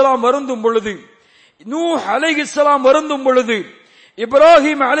அலைஹிஸ்ஸலாம் வருந்தும் பொழுது, நூஹ் அலைஹிஸ்ஸலாம் வருந்தும் பொழுது,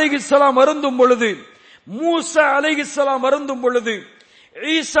 இப்ராஹிம் அலைஹிஸ்ஸலாம் வருந்தும் பொழுது, மூசா அலைஹிஸ்ஸலாம் வருந்தும் பொழுது,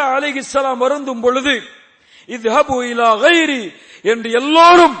 ஈசா அலைஹிஸ்ஸலாம் வருந்தும் பொழுது, இத்ஹபு இலா கைரி என்று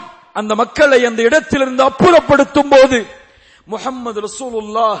எல்லோரும் அந்த மக்களை அந்த இடத்திலிருந்து அப்புறப்படுத்தும் போது முஹம்மது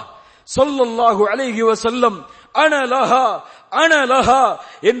ரசூலுல்லாஹ் ஸல்லல்லாஹு அலைஹி வஸல்லம் அன லஹா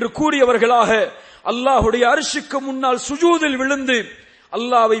என்று கூறியவர்களாக அல்லாஹ்வுடைய அர்ஷுக்கு முன்னால் சுஜூதில் விழுந்து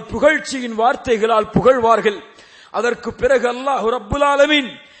அல்லாஹ்வை புகழ்ச்சியின் வார்த்தைகளால் புகழ்வார்கள். அதற்கு பிறகு அல்லாஹ் ரப்புல் ஆலமீன்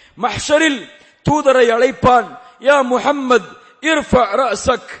மஹ்ஷரில் தூதரை அழைப்பான். யா முஹம்மத் இர்ஃபா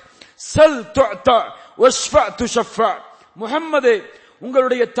ரஅஸக் சல் துஅதா வஷ்ஃபா துஷஃபா. முஹம்மதே,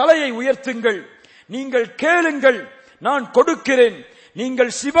 உங்களுடைய தலையை உயர்த்துங்கள், நீங்கள் கேளுங்கள், நான் கொடுக்கிறேன்,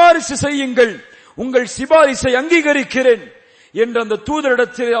 நீங்கள் சிபாரிசு செய்யுங்கள், உங்கள் சிபாரிசை அங்கீகரிக்கிறேன் என்ற அந்த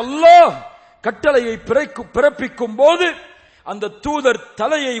தூதரிடத்தில் அல்லாஹ் கட்டளையை பிறப்பிக்கும் போது அந்த தூதர்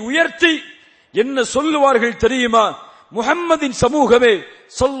தலையை உயர்த்தி என்ன சொல்லுவார்கள் தெரியுமா? முஹம்மதின் சமூகமே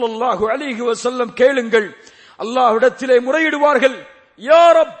ஸல்லல்லாஹு அலைஹி வஸல்லம் கேளுங்கள். அல்லாஹ்விடத்திலே முறையிடுவார்கள். யா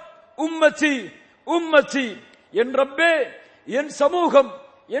ரப் உம்மதி உம்மதி, என் ரப்பே என் சமூகம்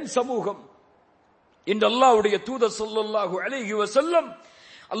என் சமூகம் என்று அல்லாஹ்வுடைய தூதர் ஸல்லல்லாஹு அலைஹி வஸல்லம்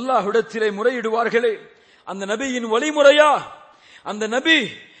அல்லாஹ்விடத்திலே முறையிடுவார்களே. அந்த நபியின் வழிமுறையா, அந்த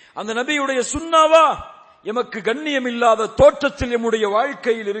நபியுடைய சுன்னாவா எமக்கு கண்ணியம் இல்லாத தோற்றத்தில் எம்முடைய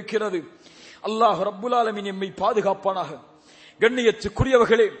வாழ்க்கையில் இருக்கிறது. அல்லாஹ் ரப்புல் ஆலமீன் எம்மை பாதுகாப்பானாக.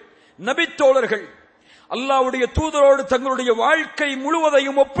 கண்ணியத்துக்குரியவர்களே, நபித்தோழர்கள் அல்லாஹ்வுடைய தூதரோடு தங்களுடைய வாழ்க்கை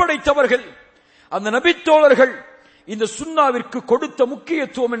முழுவதையும் ஒப்படைத்தவர்கள். அந்த நபித்தோழர்கள் இந்த சுன்னாவிற்கு கொடுத்த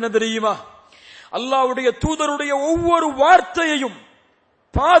முக்கியத்துவம் என்ன தெரியுமா? அல்லாஹ்வுடைய தூதருடைய ஒவ்வொரு வார்த்தையையும்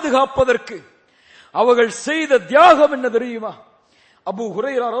பாதுகாப்பதற்கு அவர்கள் செய்த தியாகம் என்ன தெரியுமா? அபூ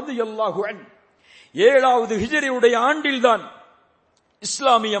ஹுரைரா ரலியல்லாஹு அன்ஹு 7வது ஹிஜ்ரியுடைய ஆண்டில்தான்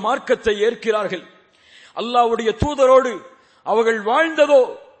இஸ்லாமிய மார்க்கத்தை ஏற்கிறார்கள். அல்லாஹ்வுடைய தூதரோடு அவர்கள் வாழ்ந்ததோ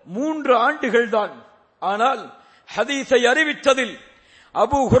 3 ஆண்டுகள் தான். ஆனால் ஹதீஸை அறிவித்ததில்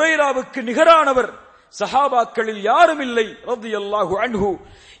அபூ ஹுரைராவுக்கு நிகரானவர் சஹாபாக்களில் யாரும் இல்லை ரலியல்லாஹு அன்ஹு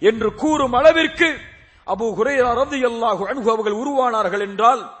என்று கூறும் அளவிற்கு அபூ ஹுரைரா ரலியல்லாஹு அன்ஹு அவர்கள் உருவானார்கள்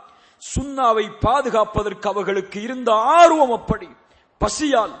என்றால் சுன்னாவை பாதுகாப்பதற்கு அவர்களுக்கு இருந்த ஆர்வம் அப்படி.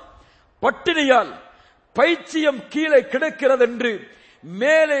 பசியால் பட்டினியால் பைத்தியம் கீழே கிடக்கிறது என்று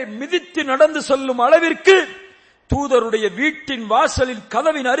மேலே மிதித்து நடந்து செல்லும் அளவிற்கு தூதருடைய வீட்டின் வாசலில்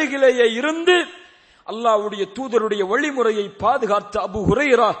கதவின் அருகிலேயே இருந்து அல்லாஹ்வுடைய தூதருடைய வழிமுறையை பாதுகாத்த அபூ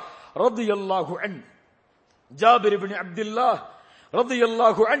ஹுரைரா ரலியல்லாஹு அன்ஹு, ஜாபிர் இப்னு அப்துல்லாஹ்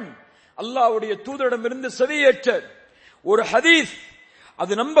ரலியல்லாஹு அன்ஹு அல்லாஹ்வுடைய தூதரிடமிருந்து செவியேற்ற ஒரு ஹதீஸ்.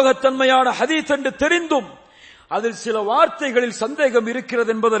 அது நம்பகத்தன்மையான ஹதீஸ் என்று தெரிந்தும் அதில் சில வார்த்தைகளில் சந்தேகம்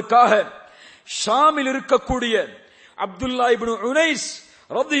இருக்கிறது என்பதற்காக ஷாமில் இருக்கக்கூடிய அப்துல்லா இப்னு உனைஸ்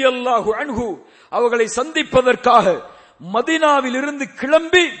ரலியல்லாஹு அன்ஹு அவர்களை சந்திப்பதற்காக மதீனாவில் இருந்து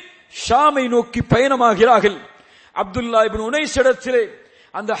கிளம்பி ஷாமை நோக்கி பயணமாகிறார்கள். அப்துல்லா இப்னு உனைஸ் இடத்திலே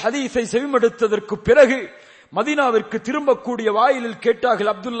அந்த ஹதீஸை செவிமடுத்ததற்கு பிறகு மதீனாவிற்கு திரும்பக்கூடிய வாயிலில்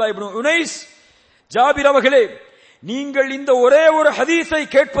கேட்டார்கள். அப்துல்லா இப்னு உனைஸ், ஜாபிர் அவர்களே, நீங்கள் இந்த ஒரே ஒரு ஹதீஸை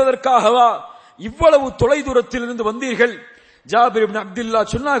கேட்பதற்காகவா இவ்வளவு தொலைதூரத்தில் இருந்து வந்தீர்கள்? ஜாபிர் இப்னு அப்துல்லா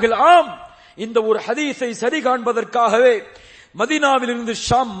சொன்னார்கள், ஆம், இந்த ஒரு ஹதீஸை சரி காண்பதற்காகவே மதீனாவிலிருந்து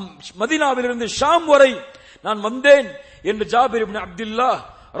ஷாம் வரை நான் வந்தேன் என்று ஜாபிர் இப்னு அப்துல்லா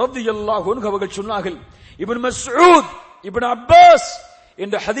ரலியல்லாஹு அன்ஹு அவர்கள் சொன்னார்கள். இப்னு மஸ்ஊத், இப்னு அப்பாஸ்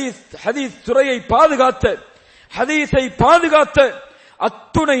என்ற ஹதீஸ் துறையை பாதுகாத்த, ஹதீஸை பாதுகாத்த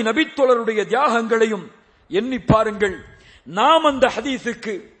அத்துணை நபித்தோழருடைய தியாகங்களையும் எண்ணி பாருங்கள். நாம் அந்த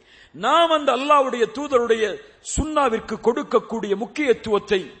ஹதீஸுக்கு, நாம் அந்த அல்லாஹ்வுடைய தூதருடைய சுன்னாவிற்கு கொடுக்கக்கூடிய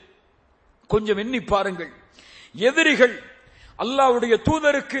முக்கியத்துவத்தை கொஞ்சம் எண்ணி பாருங்கள். எதிரிகள் அல்லாஹ்வுடைய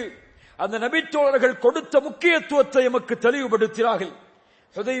தூதருக்கு அந்த நபித்தோழர்கள் கொடுத்த முக்கியத்துவத்தை எமக்கு தெளிவுபடுத்தினார்கள்.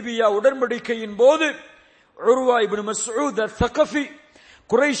 ஹுதைபியா உடன்படிக்கையின் போது உர்வா இப்னு மஸ்ஊத் அஸ்-ஸகஃபி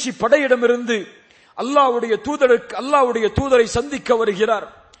குறைஷி படையிடமிருந்து அல்லாஹ்வுடைய தூதரை சந்திக்க வருகிறார்.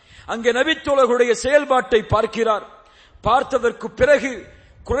 அங்கே நபித்தோழர்களுடைய செயல்பாட்டை பார்க்கிறார். பார்த்ததற்கு பிறகு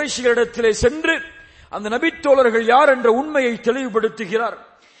குறைஷிகளிடத்திலே சென்று அந்த நபித்தோழர்கள் யார் என்ற உண்மையை தெளிவுபடுத்துகிறார்.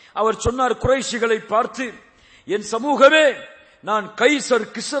 அவர் சொன்னார் குறைஷிகளை பார்த்து, என் சமூகமே, நான் கைசர்,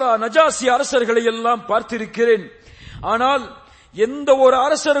 கிஸ்ரா, நஜாசி அரசர்களை எல்லாம் பார்த்திருக்கிறேன். ஆனால் எந்த ஒரு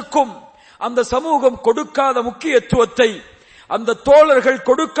அரசருக்கும் அந்த சமூகம் கொடுக்காத முக்கியத்துவத்தை, அந்த தோழர்கள்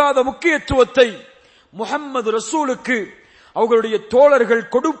கொடுக்காத முக்கியத்துவத்தை முஹம்மது ரசூலுக்கு அவர்களுடைய தோழர்கள்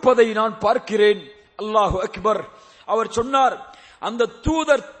கொடுப்பதை நான் பார்க்கிறேன். அல்லாஹு அக்பர். அவர் சொன்னார், அந்த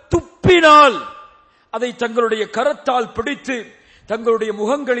தூதர் துப்பினால் அதை தங்களுடைய கரத்தால் பிடித்து தங்களுடைய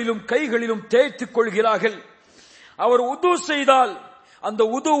முகங்களிலும் கைகளிலும் தேய்த்துக் கொள்கிறார்கள். அவர் உது செய்தால் அந்த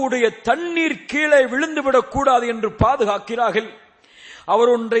உதுவுடைய தண்ணீர் கீழே விழுந்துவிடக் கூடாது என்று பாதுகாக்கிறார்கள். அவர்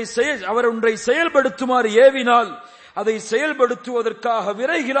ஒன்றை செயல்படுத்துமாறு ஏவினால் அதை செயல்படுத்துவதற்காக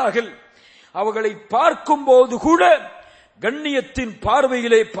விரைகிறார்கள். அவர்களை பார்க்கும் போது கூட கண்ணியத்தின்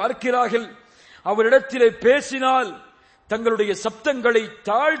பார்வையிலே பார்க்கிறார்கள். அவரிடத்திலே பேசினால் தங்களுடைய சப்தங்களை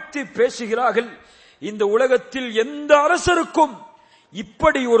தாழ்த்தி பேசுகிறார்கள். இந்த உலகத்தில் எந்த அரசருக்கும்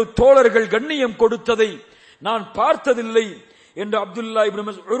இப்படி ஒரு தோழர்கள் கண்ணியம் கொடுத்ததை நான் பார்த்ததில்லை என்று அப்துல்லா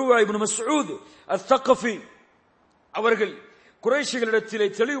இப்னு மஸ்ஊத் அஸ்-ஸகஃபி அவர்கள் குறைஷிகளிடத்திலே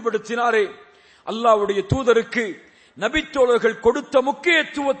தெளிவுபடுத்தினாரே. அல்லாஹ்வுடைய தூதருக்கு நபித்தோழர்கள் கொடுத்த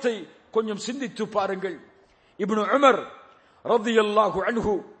முக்கியத்துவத்தை கொஞ்சம் சிந்தித்து பாருங்கள். இப்னு உமர் ரலியல்லாஹு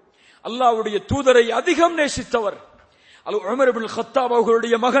அன்ஹு அல்லாஹ்வுடைய தூதரை அதிகம் நேசித்தவர். உமர் இப்னு கத்தாப்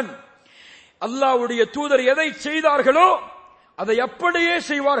அவர்களுடைய மகன். அல்லாஹ்வுடைய தூதர் எதை செய்தார்களோ அதை அப்படியே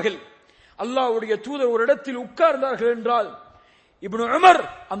செய்வார்கள். அல்லாஹ்வுடைய தூதர் ஒரு இடத்தில் உட்கார்ந்தார்கள் என்றால் இப்னு உமர்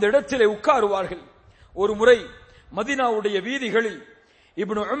அந்த இடத்திலே உட்காருவார்கள். ஒரு முறை மதீனாவுடைய வீதிகளில்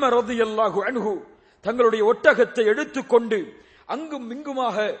இப்னு உமர் ரலியல்லாஹு அன்ஹு தங்களுடைய ஒட்டகத்தை எடுத்துக்கொண்டு அங்கும்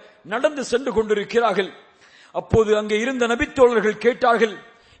இங்குமாக நடந்து சென்று கொண்டிருக்கிறார்கள். அப்போது அங்கே இருந்த நபித்தோழர்கள் கேட்டார்கள்,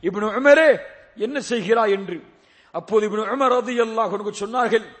 இப்னு உமரே என்ன செய்கிறாய் என்று. அப்போது இப்னு உமர் ரலியல்லாஹு அன்ஹு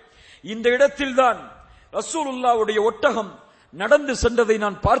சொன்னார்கள், இந்த இடத்தில்தான் ரசூலுல்லாஹ்வுடைய ஒட்டகம் நடந்து சென்றதை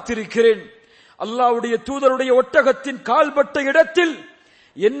நான் பார்த்திருக்கிறேன். அல்லாஹ்வுடைய தூதருடைய ஒட்டகத்தின் கால்பட்ட இடத்தில்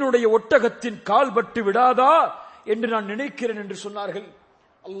என்னுடைய ஒட்டகத்தின் கால்பட்டு விடாதா என்று நான் நினைக்கிறேன் என்று சொன்னார்கள்.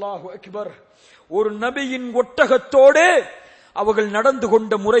 அல்லாஹு அக்பர். ஒரு நபியின் ஒட்டகத்தோடு அவர்கள் நடந்து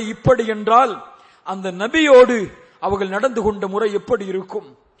கொண்ட முறை இப்படி என்றால் அந்த நபியோடு அவர்கள் நடந்து கொண்ட முறை எப்படி இருக்கும்?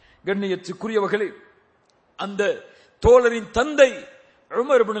 கண்ணியத்துக்குரியவர்களே, அந்த தோழரின் தந்தை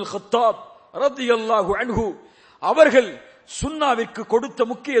உமர் இப்னு கத்தாப் ரலியல்லாஹு அன்ஹு அவர்கள் சுன்னாவிற்கு கொடுத்த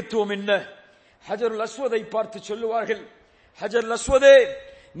முக்கியத்துவம் என்ன? ஹஜருல் அஸ்வதை பார்த்து சொல்லுவார்கள், ஹஜருல் அஸ்வதே,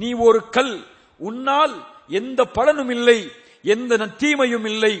 நீ ஒரு கல், உன்னால் எந்த பலனும் இல்லை, எந்த தீமையும்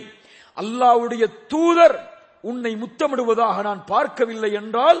இல்லை. அல்லாஹ்வுடைய தூதர் உன்னை முத்தமிடுவதாக நான் பார்க்கவில்லை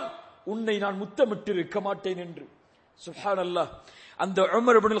என்றால் உன்னை நான் முத்தமிட்டு இருக்க மாட்டேன் என்று. சுப்ஹானல்லாஹ். அந்த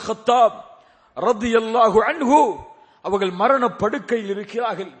உமர் இப்னு கத்தாப் ரலியல்லாஹு அன்ஹு அவர்கள் மரண படுக்கையில்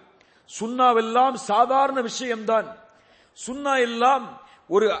இருக்கிறார்கள். சுன்னாவெல்லாம் சாதாரண விஷயம்தான், சுன்னா எல்லாம்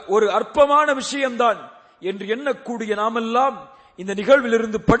ஒரு அற்பமான விஷயம்தான் என்று எண்ணக்கூடிய நாமெல்லாம் இந்த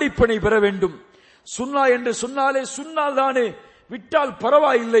நிகழ்விலிருந்து படிப்பினை பெற வேண்டும். சுன்னா என்று சொன்னாலே சுன்னா தானே, விட்டால்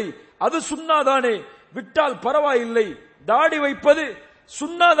பரவாயில்லை, அது சுன்னா தானே, விட்டால் பரவாயில்லை. தாடி வைப்பது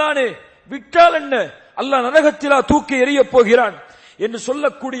சுன்னா தானே, விட்டால் என்ன, அல்லாஹ் நரகத்திலா தூக்கி எறிய போகிறான் என்று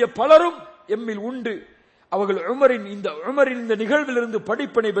சொல்லக்கூடிய பலரும் எம்மில் உண்டு. அவர்கள் உமரின் இந்த நிகழ்விலிருந்து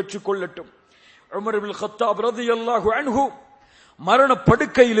படிப்பினை பெற்றுக் கொள்ளட்டும். உமர் இப்னு கத்தாப் ரலியல்லாஹு அன்ஹு மரண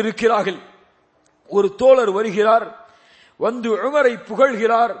படுக்கையில் இருக்கிறார்கள். ஒரு தோழர் வருகிறார், வந்து உமரை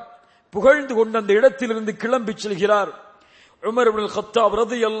புகழ்கிறார். புகழ்ந்து கொண்டு அந்த இடத்திலிருந்து கிளம்பி செல்கிறார். உமர் இப்னு கத்தாப்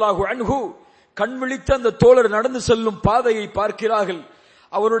ரலியல்லாஹு அன்ஹு கண் விழித்து அந்த தோழர் நடந்து செல்லும் பாதையை பார்க்கிறார்கள்.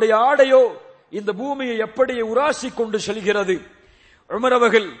 அவருடைய ஆடையோ இந்த பூமியை எப்படியே உராசி கொண்டு செல்கிறது. உமர்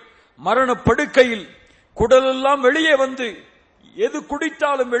அவர்கள் மரண படுக்கையில் குடலெல்லாம் வெளியே வந்து எது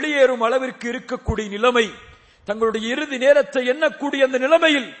குடித்தாலும் வெளியேறும் அளவிற்கு இருக்கக்கூடிய நிலைமை, தங்களுடைய இறுதி நேரத்தை எண்ணக்கூடிய அந்த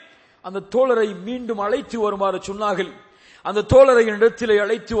நிலைமையில் அந்த தோழரை மீண்டும் அழைத்து வருமாறு சொன்னார்கள். அந்த தோழரை இடத்திலே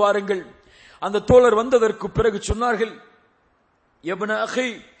அழைத்து வாருங்கள். அந்த தோழர் வந்ததற்கு பிறகு சொன்னார்கள், இப்ன அகி,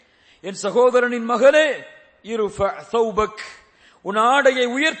 என் சகோதரனின் மகனே, இர்ஃபா ஸௌபக், உன் ஆடையை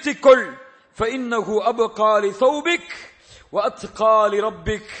உயர்த்திக்கொள். ஃபஇன்னஹு அப்கா லி ஸௌபிக் வ அத்கா லி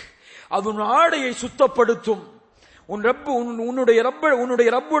ரப்பிக், அது உன் ஆடையை சுத்தப்படுத்தும், உன்னுடைய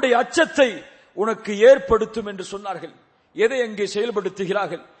ரப்புடைய அச்சத்தை உனக்கு ஏற்படுத்தும் என்று சொன்னார்கள். எதை அங்கே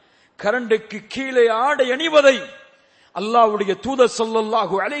செயல்படுத்துகிறார்கள்? கரண்டைக்கு கீழே ஆடை அணிவதை அல்லாஹ்வுடைய தூதர்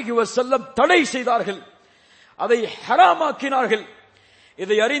ஸல்லல்லாஹு அலைஹி வஸல்லம் தடை செய்தார்கள், அதை ஹராமாக்கினார்கள்.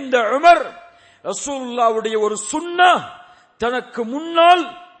 இதை அறிந்த உமர் ரசூலுல்லாஹ்வுடைய ஒரு சுன்னா தனக்கு முன்னால்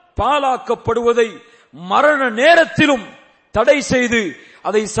பாலாக்கப்படுவதை மரண நேரத்திலும் தடை செய்து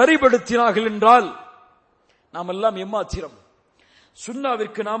அதை சரிபடுத்தினார்கள் என்றால் நாம் எல்லாம் எம்மாத்திரம்?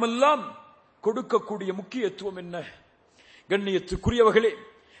 சுன்னாவிற்கு நாமெல்லாம் கொடுக்கக்கூடிய முக்கியத்துவம் என்ன? கண்ணியத்துக்குரியவர்களே,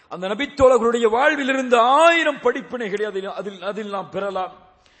 அந்த நபித்தோழர்களுடைய வாழ்வில் இருந்த 1000 படிப்பினைகளை அதில் நாம் பெறலாம்.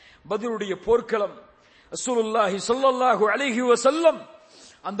 பத்ருடைய போர்க்களம், ரசூலுல்லாஹி ஸல்லல்லாஹு அலைஹி வஸல்லம்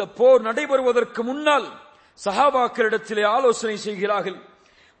அந்த போர் நடைபெறுவதற்கு முன்னால் சஹாபாக்களிடத்திலே ஆலோசனை செய்கிறார்கள்.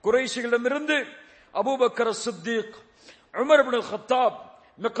 குறைஷிகளிடமிருந்து Abu Bakr Siddiq, Umar ibn Khattab,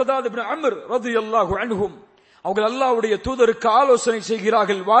 Miqdad ibn Amr ரலியல்லாஹு அன்ஹும் அவர்கள் அல்லாஹ்வுடைய தூதருக்கு ஆலோசனை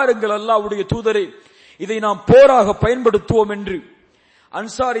செய்கிறார்கள், வாருங்கள் அல்லாஹ்வுடைய தூதரே, இதை நாம் போராக பயன்படுத்துவோம் என்று.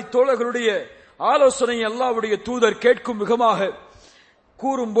 அன்சாரி தோழர்களுடைய ஆலோசனை அல்லாஹ்வுடைய தூதர் கேட்கும் விதமாக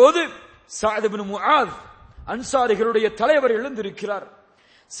கூறும்போது சஅத் இப்னு முஆத் அன்சாரிகளுடைய தலைவர் எழுந்திருக்கிறார்.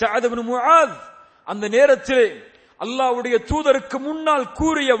 சஅத் இப்னு முஆத் அந்த நேரத்திலே அல்லாஹ்வுடைய தூதருக்கு முன்னால்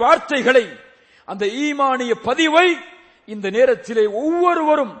கூறிய வார்த்தைகளை, அந்த ஈமானிய பதிவை இந்த நேரத்திலே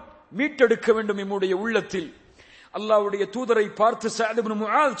ஒவ்வொருவரும் மீட்டெடுக்க வேண்டும் நம்முடைய உள்ளத்தில். அல்லாஹ்வுடைய தூதரை பார்த்து சஅத் இப்னு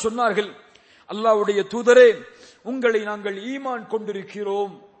முஆத் சொன்னார்கள், அல்லாஹ்வுடைய தூதரே, உங்களை நாங்கள் ஈமான்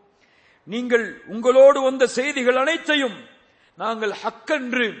கொண்டிருக்கிறோம். நீங்கள் உங்களோடு வந்த செய்திகள் அனைத்தையும் நாங்கள்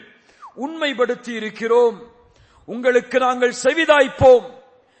ஹக்கென்று உண்மைப்படுத்தி இருக்கிறோம். உங்களுக்கு நாங்கள் செவிதாய்ப்போம்,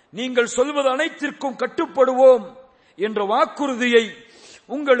 நீங்கள் சொல்வது அனைத்திற்கும் கட்டுப்படுவோம் என்ற வாக்குறுதியை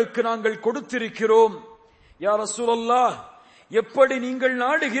உங்களுக்கு நாங்கள் கொடுத்திருக்கிறோம். யா ரசூலல்லாஹ், எப்படி நீங்கள்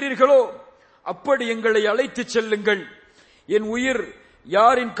நாடுகிறீர்களோ அப்படி எங்களை அழைத்துச் செல்லுங்கள். என் உயிர்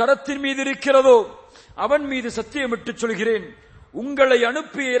யாரின் கரத்தின் மீது இருக்கிறதோ அவன் மீது சத்தியமிட்டு சொல்கிறேன், உங்களை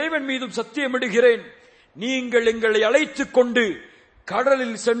அனுப்பிய இறைவன் மீதும் சத்தியமிடுகிறேன், நீங்கள் எங்களை அழைத்துக் கொண்டு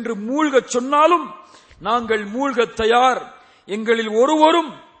கடலில் சென்று மூழ்கச் சொன்னாலும் நாங்கள் மூழ்க தயார், எங்களில்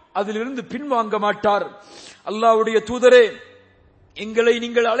ஒருவரும் அதிலிருந்து பின்வாங்க மாட்டார். அல்லாஹ்வுடைய தூதரே, எங்களை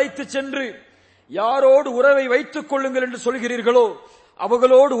நீங்கள் அழைத்துச் சென்று யாரோடு உறவை வைத்துக் கொள்ளுங்கள் என்று சொல்கிறீர்களோ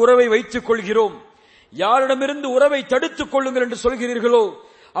அவர்களோடு உறவை வைத்துக் கொள்கிறோம். யாரிடமிருந்து உறவை தடுத்துக் கொள்ளுங்கள் என்று சொல்கிறீர்களோ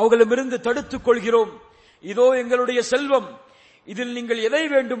அவர்களிடமிருந்து தடுத்துக் கொள்கிறோம். இதோ எங்களுடைய செல்வம், இதில் நீங்கள் எதை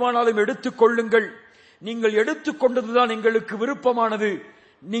வேண்டுமானாலும் எடுத்துக் கொள்ளுங்கள். நீங்கள் எடுத்துக்கொண்டதுதான் எங்களுக்கு விருப்பமானது,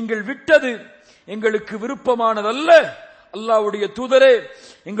 நீங்கள் விட்டது எங்களுக்கு விருப்பமானதல்ல. அல்லாஹ்வுடைய தூதரே,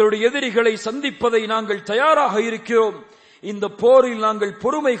 எங்களுடைய எதிரிகளை சந்திப்பதை நாங்கள் தயாராக இருக்கிறோம். இந்த போரில் நாங்கள்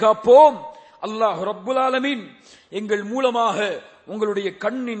பொறுமை காப்போம். அல்லாஹ் ரப்புல் ஆலமீன் எங்கள் மூலமாக உங்களுடைய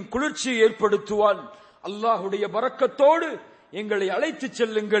கண்ணின் குளிர்ச்சியை ஏற்படுத்துவான். அல்லாஹ்வுடைய பரக்கத்தோடு எங்களை அழைத்துச்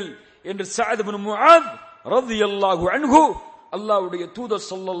செல்லுங்கள் என்று சஅத் இப்னு முஆத் ரலியல்லாஹு அன்ஹு அல்லாஹ்வுடைய தூதர்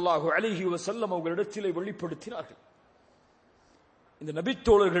ஸல்லல்லாஹு அலைஹி வஸல்லம் அவர்களிடத்திலே வெளிப்படுத்தினார்கள். இந்த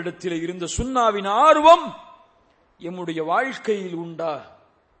நபித்தோழர்களிடத்திலே இருந்த சுன்னாவின் ஆர்வம் எம்முடைய வாழ்க்கையில் உண்டா?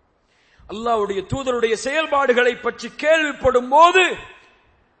 அல்லாஹ்வுடைய தூதருடைய செயல்பாடுகளை பற்றி கேள்விப்படும் போது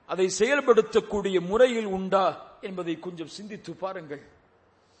அதை செயல்படுத்தக்கூடிய முறையில் உண்டா என்பதை கொஞ்சம் சிந்தித்து பாருங்கள்.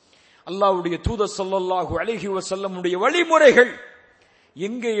 அல்லாஹ்வுடைய தூதர் ஸல்லல்லாஹு அலைஹி வஸல்லமுடைய வழிமுறைகள்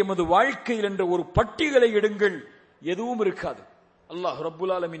எங்கே எமது வாழ்க்கையில் என்ற ஒரு பட்டியலை எடுங்கள், எதுவும் இருக்காது. அல்லாஹ்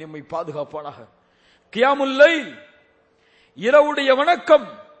ரப்புல் ஆலமீன் நம்மை பாதுகாப்பானாக. கியாமுல் லைல், இரவுடைய வணக்கம்,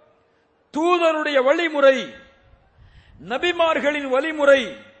 தூதருடைய வழிமுறை, நபிமார்களின் வழிமுறை,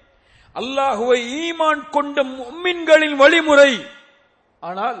 அல்லாஹுவை ஈமான் கொண்ட முஃமின்களின் வழிமுறை.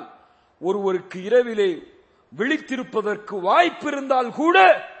 ஆனால் ஒருவருக்கு இரவிலே விழித்திருப்பதற்கு வாய்ப்பு இருந்தால் கூட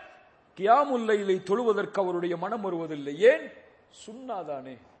கியாமுல் லைலை தொழுவதற்கு அவருடைய மனம் வருவதில்லை. ஏன்?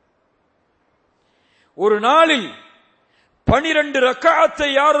 சுன்னாதானே. ஒரு நாளில் 12 ரக்அத்தை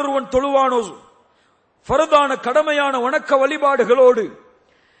யார் ஒருவன் தொழுவானோ, ஃபர்தான கடமையான வணக்க வழிபாடுகளோடு,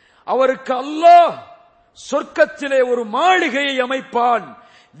 அவருக்கு அல்லாஹ் சொர்க்கத்திலே ஒரு மாளிகையை அமைப்பான்,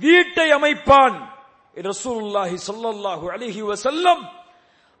 வீட்டை அமைப்பான். ரசூலுல்லாஹி ஸல்லல்லாஹு அலைஹி வஸல்லம்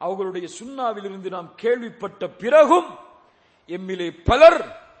அவர்களுடைய சுன்னாவில் இருந்து நாம் கேள்விப்பட்ட பிறகும் எம்மிலே பலர்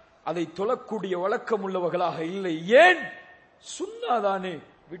அதை தொழக்கூடிய வழக்கம் உள்ளவர்களாக இல்லை. ஏன்? சுன்னாதானே,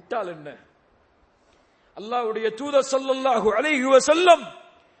 விட்டால் என்ன? அல்லாஹ்வுடைய தூதர் ஸல்லல்லாஹு அலைஹி வஸல்லம்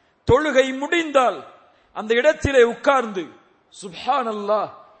தொழுகை முடிந்தால் அந்த இடத்திலே உட்கார்ந்து சுப்ஹானல்லாஹ்,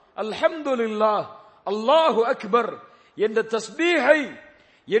 அல்ஹம்துலில்லாஹ், அல்லாஹு அக்பர் என்ற தஸ்பீஹை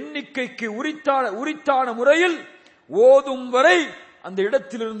எண்ணிக்கைக்கு உரித்தான முறையில் ஓதும் வரை அந்த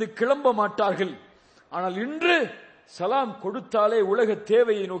இடத்திலிருந்து கிளம்ப மாட்டார்கள். ஆனால் இன்று சலாம் கொடுத்தாலே உலக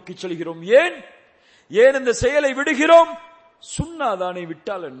தேவையை நோக்கி செல்கிறோம். ஏன் இந்த செயலை விடுகிறோம்? சுன்னாதானே,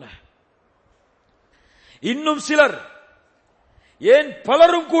 விட்டால் என்ன? இன்னும் சிலர், ஏன்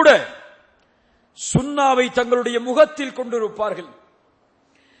பலரும் கூட சுன்னாவை தங்களுடைய முகத்தில் கொண்டிருப்பார்கள்,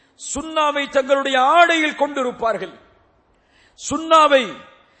 சுன்னாவை தங்களுடைய ஆடையில் கொண்டிருப்பார்கள், சுன்னாவை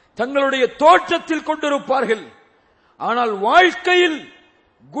தங்களுடைய தோற்றத்தில் கொண்டிருப்பார்கள். ஆனால் வாழ்க்கையில்,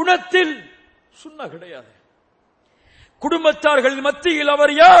 குணத்தில் சுன்னா கிடையாது. குடும்பத்தார்கள் மத்தியில்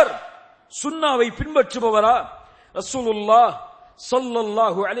அவர் யார்? சுன்னாவை பின்பற்றுபவரா? ரசூலுல்லாஹ்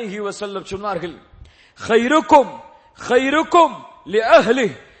ஸல்லல்லாஹு அலைஹி வஸல்லம் சொன்னார்கள், ഖൈറുക്കും ഖൈറുக்கும்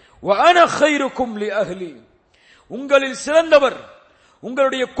லிஅஹ்லிஹி வ அனா ഖൈറുக்கும் லிஅஹ்லி. உங்களில் சிறந்தவர்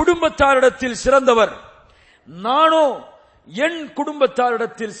உங்களுடைய குடும்பத்தாரிடத்தில் சிறந்தவர், நானோ என்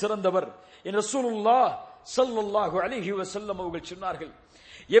குடும்பத்தாரிடத்தில் சிறந்தவர் என்று ரசூலுல்லாஹ் ஸல்லல்லாஹு அலைஹி வஸல்லம் அவர்கள் சொன்னார்கள்.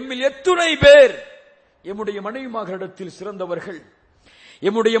 எம்மில் எத்துணை பேர் எம்முடைய மனைவிமார்களிடத்தில் சிறந்தவர்கள்?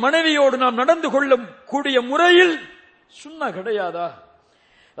 எம்முடைய மனைவியோடு நாம் நடந்து கொள்ளும் கூடிய முறையில் சுன்னா கிடையாதா?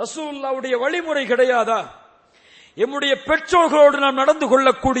 ரசூலுல்லாஹ்வுடைய வழிமுறை கிடையாதா? எம்முடைய பெற்றோர்களோடு நாம் நடந்து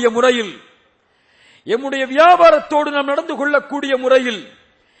கொள்ளக்கூடிய முறையில், எம்முடைய வியாபாரத்தோடு நாம் நடந்து கொள்ளக்கூடிய முறையில்,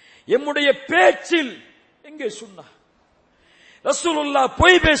 எம்முடைய பேச்சில் எங்கே சுன்னா? ரசூலுல்லாஹ்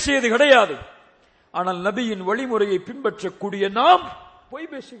பொய் பேசியது கிடையாது. ஆனால் நபியின் வழிமுறையை பின்பற்றக்கூடிய நாம்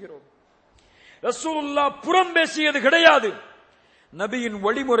பொய் பேசுகிறோம். ரசூலுல்லாஹ் புறம் பேசியது கிடையாது. நபியின்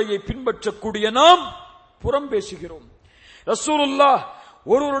வழிமுறையை பின்பற்றக்கூடிய நாம் புறம் பேசுகிறோம். ரசூலுல்லாஹ்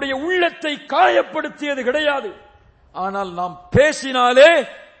ஒருவருடைய உள்ளத்தை காயப்படுத்தியது கிடையாது. ஆனால் நாம் பேசினாலே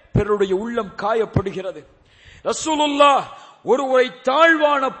பிறருடைய உள்ளம் காயப்படுகிறது. ரசூலுல்லாஹ் ஒருவரை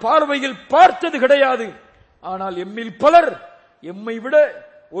தாழ்வான பார்வையில் பார்த்தது கிடையாது. ஆனால் எம்மில் பலர் எம்மை விட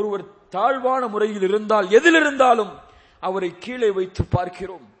ஒருவர் தாழ்வான முறையில் இருந்தால் எதில் இருந்தாலும் அவரை கீழே வைத்து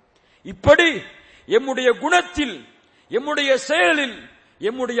பார்க்கிறோம். இப்படி எம்முடைய குணத்தில், எம்முடைய செயலில்,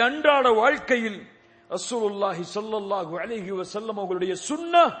 எம்முடைய அன்றாட வாழ்க்கையில் ரசூலுல்லாஹி ஸல்லல்லாஹு அலைஹி வஸல்லம் அவர்களுடைய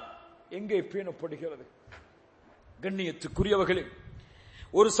சுன்னah எங்கே பேணப்படுகிறது? கண்ணியத்துக்குரியவர்களே,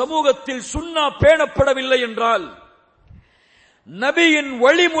 ஒரு சமூகத்தில் சுன்னா பேணப்படவில்லை என்றால், நபியின்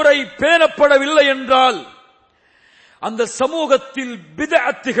வழிமுறை பேணப்படவில்லை என்றால், அந்த சமூகத்தில்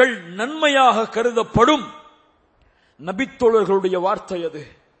பித்அத்துகள் நன்மையாக கருதப்படும். நபித்தோழர்களுடைய வார்த்தை அது.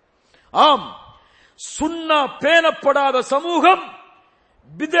 ஆம், சுன்னா பேணப்படாத சமூகம்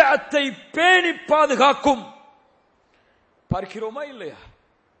பித்அத்தை பேணி பாதுகாக்கும். பார்க்கிறோமா இல்லையா?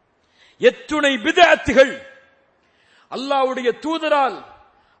 எத்துணை பித்அத்துகள் அல்லாஹ்வுடைய தூதரால்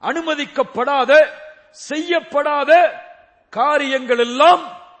அனுமதிக்கப்படாத, செய்யப்படாத காரியங்கள் எல்லாம்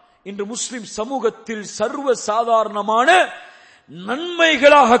இன்று முஸ்லிம் சமூகத்தில் சர்வ சாதாரணமான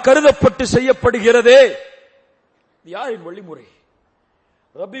நன்மைகளாக கருதப்பட்டு செய்யப்படுகிறதே. யாரின் வழிமுறை?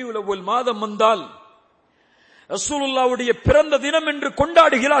 ரபியுல் அவ்வல் மாதம் வந்தால் ரசூலுல்லாஹ்வுடைய பிறந்த தினம் என்று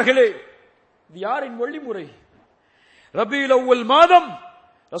கொண்டாடுகிறார்களே, இது யாரின் வழிமுறை? ரபியுல் அவ்வல் மாதம்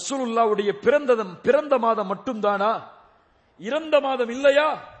ரசூலுல்லாஹ்வுடைய பிறந்த மாதம் மட்டும்தானா? இறந்த மாதம் இல்லையா?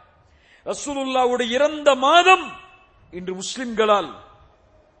 ரசூலுல்லாஹ்வுடைய இறந்த மாதம் இன்று முஸ்லிம்களால்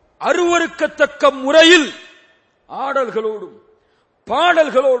அருவருக்கத்தக்க முறையில் ஆடல்களோடும்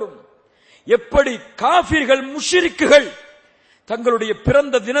பாடல்களோடும், எப்படி காஃபிர்கள் முஷ்ரிக்குகள் தங்களுடைய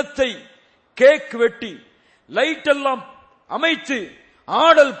பிறந்த தினத்தை கேக் வெட்டி லைட் எல்லாம் அமைத்து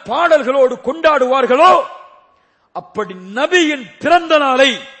ஆடல் பாடல்களோடு கொண்டாடுவார்களோ, அப்படி நபியின் பிறந்த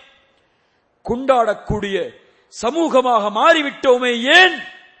நாளை கொண்டாடக்கூடிய சமூகமாக மாறிவிட்டோமே. ஏன்?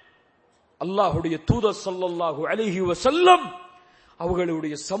 அல்லாஹ்வுடைய தூதர் ஸல்லல்லாஹு அலைஹி வஸல்லம்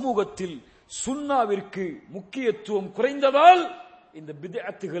அவர்களுடைய சமூகத்தில் சுன்னாவிற்கு முக்கியத்துவம் குறைந்ததால் இந்த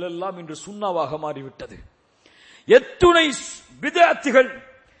பித்அத்துகள் எல்லாம் இன்று சுன்னாவாக மாறிவிட்டது. எத்துணை பித்அத்துகள்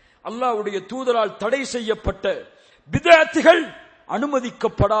அல்லாஹ்வுடைய தூதரால் தடை செய்யப்பட்ட பித்அத்துகள்,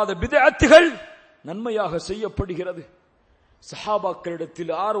 அனுமதிக்கப்படாத பித்அத்துகள் நன்மையாக செய்யப்படுகிறது.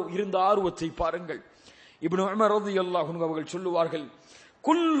 சஹாபாக்களிடத்தில் இருந்த ஆர்வத்தை பாருங்கள். இப்னு உமர் ரலியல்லாஹு அன்ஹு அவர்கள் சொல்லுவார்கள்,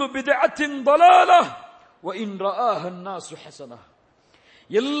 குல்லு பித்அத்தின் ضلالة وإن رآها الناس حسنة.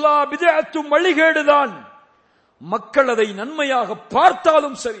 எல்லா பித்அத்தும் வழிகேடுதான், மக்கள் அதை நன்மையாக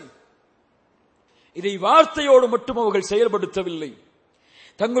பார்த்தாலும் சரி. இதை வார்த்தையோடு மட்டும் அவர்கள் செயல்படுத்தவில்லை.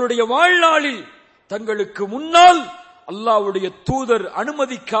 தங்களுடைய வாழ்நாளில் தங்களுக்கு முன்னால் அல்லாஹ்வுடைய தூதர்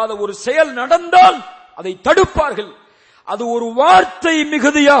அனுமதிக்காத ஒரு செயல் நடந்தால் அதை தடுப்பார்கள். அது ஒரு வார்த்தை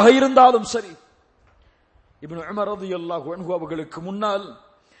மிகுதியாக இருந்தாலும் சரி. இப்னு உமர் ரலியல்லாஹு அன்ஹு அவர்களுக்கு முன்னால்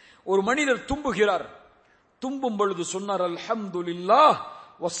ஒரு மனிதர் தும்புகிறார். தும்பும் பொழுது சொன்னார், அல்ஹம்துலில்லாஹ்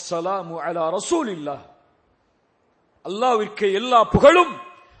வஸ்ஸலாமு அலா ரசூலில்லாஹ். அல்லாஹ்விற்கு எல்லா புகழும்,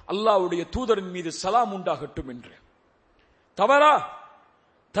 அல்லாஹ்வுடைய தூதரின் மீது சலாம் உண்டாகட்டும் என்று. தவறா?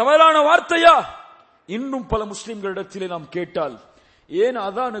 தவறான வார்த்தையா? இன்னும் பல முஸ்லிம்களிடத்திலே நாம் கேட்டால், ஏன்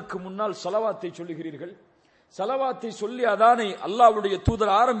அதானுக்கு முன்னால் ஸலவாத்தை சொல்லுகிறீர்கள்? ஸலவாத்தை சொல்லி அதானை அல்லாஹ்வுடைய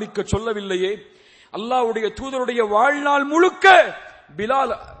தூதர் ஆரம்பிக்க சொல்லவில்லையே. அல்லாஹ்வுடைய தூதருடைய வாழ்நாள் முழுக்க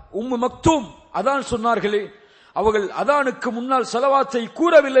பிலால், உம்மு மக்தூம் அதான் சொன்னார்களே. அவர்கள் அதானுக்கு முன்னால் ஸலவாத்தை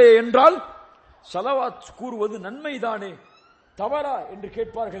கூறவில்லையே என்றால் ஸலவாத் கூறுவது நன்மைதானே, தவறா என்று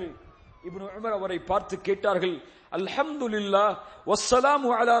கேட்பார்கள். இப்னு உமர் அவரை பார்த்து கேட்டார்கள், அல்ஹம்துலில்லாஹ் வஸ்ஸலாமு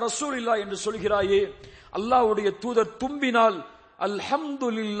அலா ரசூலில்லாஹ் என்று சொல்கிறாயே, அல்லாஹ்வுடைய தூதர் தும்பினால்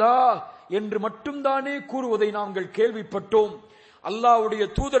அல்ஹம்துலில்லாஹ் என்று மட்டும்தானே கூறுவதை நாங்கள் கேள்விப்பட்டோம். அல்லாஹ்வுடைய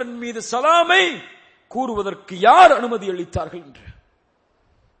தூதரின் மீது சலாமை கூறுவதற்கு யார் அனுமதி அளித்தார்கள் என்று?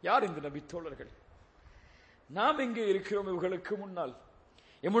 யார் இந்த நபி தோழர்கள்? நாம் எங்கே இருக்கிறோம் இவர்களுக்கு முன்னால்?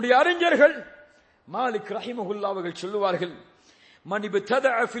 எம்முடைய அறிஞர்கள் மாலிக் ரஹிமஹுல்லாஹ் அவர்கள் சொல்லுவார்கள், மன்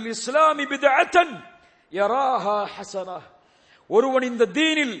இப்ததஅ ஃபில் இஸ்லாமி பித்அத்தன் யராஹா ஹஸனஹ். ஒருவன் இந்த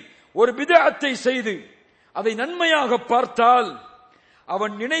தீனில் ஒரு பித்அத்தை செய்து அதை நன்மையாக பார்த்தால்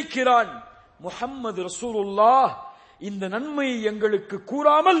அவன் நினைக்கிறான், முஹம்மது ரசூலுல்லாஹ் இந்த நன்மையை எங்களுக்கு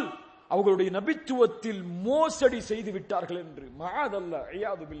கூறாமல் அவர்களுடைய நபித்துவத்தில் மோசடி செய்து விட்டார்கள் என்று. மஆதல்லாஹ்,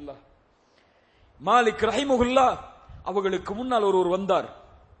 இயாது பில்லாஹ். மாலிக் ரஹிமஹுல்லாஹ் அவர்களுக்கு முன்னால் ஒருவர் வந்தார்.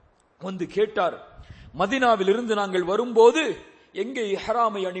 வந்து கேட்டார், மதீனாவில் இருந்து நாங்கள் வரும்போது எங்கே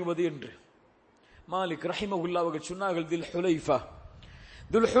இஹ்ராமை அணிவது என்று. மாலிக் ரஹிமஹுல்லாஹ் அவர்கள் சொன்னார்கள்,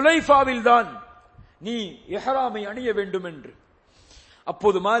 துல் ஹுலைஃபாவில் தான் நீ இஹ்ராமை அணிய வேண்டும் என்று.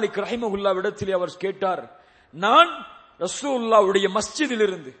 அப்போது மாலிக் ரஹிமஹுல்லாவிடத்திலே அவர் கேட்டார், நான் ரசூலுல்லாஹ்வுடைய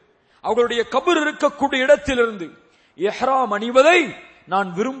மஸ்ஜிதிலிருந்து, அவர்களுடைய கபர் இருக்கக்கூடிய இடத்திலிருந்து இஹ்ராம் அணிவதை நான்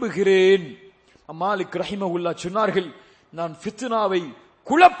விரும்புகிறேன். மாலிக் ரஹிமஹுல்லா சொன்னார்கள், நான் ஃபித்னாவை,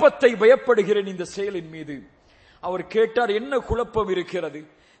 குழப்பத்தை பயப்படுகிறேன் இந்த செயலின் மீது. அவர் கேட்டார், என்ன குழப்பம் இருக்கிறது?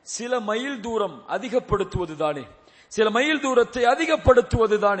 சில மைல் தூரம் அதிகப்படுத்துவதுதானே, சில மைல் தூரத்தை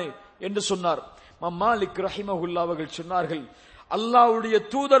அதிகப்படுத்துவதுதானே என்று சொன்னார். மாலிக் ரஹிமஹுல்லா அவர்கள் சொன்னார்கள், அல்லாஹ்வுடைய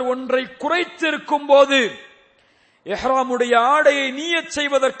தூதர் ஒன்றை குறைத்திருக்கும் போது இஹ்ராமுடைய ஆடையை நியத்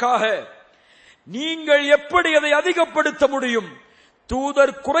செய்வதற்காக நீங்கள் எப்படி அதை அதிகப்படுத்த முடியும்?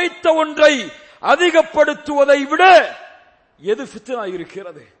 தூதர் குறைத்த ஒன்றை அதிகப்படுத்துவதை விட எது ஃபித்னா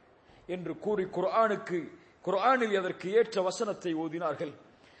இருக்கிறது என்று கூறி குர்ஆனில் அதற்கு ஏற்ற வசனத்தை ஓதினார்கள்.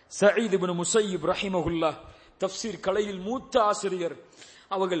 சயீத் இப்னு முஸையிப் ரஹிமஹுல்லாஹ் தஃப்சீர் கலையில் மூத்த ஆசிரியர்.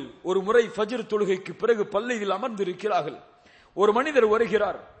 அவர்கள் ஒரு முறை ஃபஜ்ர் தொழுகைக்கு பிறகு பள்ளியில் அமர்ந்திருக்கிறார்கள். ஒரு மனிதர்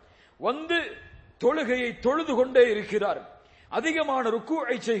வருகிறார், வந்து தொழுகையை தொழுது கொண்டே இருக்கிறார். அதிகமான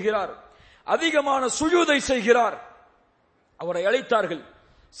ருக்கூஐ செய்கிறார், அதிகமான சுஜூதை செய்கிறார். அவரை அழைத்தார்கள்.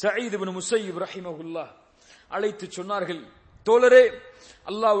 சயீத் இப்னு முஸையிப் ரஹிமஹுல்லாஹ் அழைத்து சொன்னார்கள், தோழரே,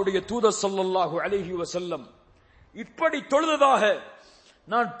 அல்லாஹ்வுடைய தூதர் ஸல்லல்லாஹு அலைஹி வஸல்லம் இப்படி தொழுததாக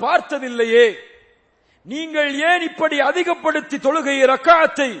நான் பார்த்ததில்லையே. நீங்கள் ஏன் இப்படி அதிகப்படுத்தி தொழுகையை,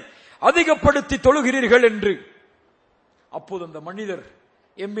 ரக்காத்தை அதிகப்படுத்தி தொழுகிறீர்கள் என்று. அப்போது அந்த மனிதர்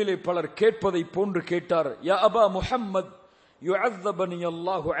எம்மிலே பலர் கேட்பதை போன்று கேட்டார், யா அபா முஹம்மத், யுஅzzபனி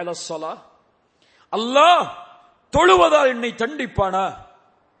அல்லாஹு அலா ஸலா, அல்லாஹ் தொழுவதால் என்னை தண்டிப்பானா?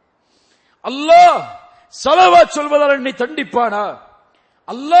 அல்லாஹ் ஸலவாத் சொல்வதால் என்னை தண்டிப்பானா?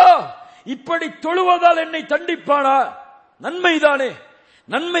 அல்லாஹ் இப்படி தொழுவதால் என்னை தண்டிப்பானா? நன்மைதானே,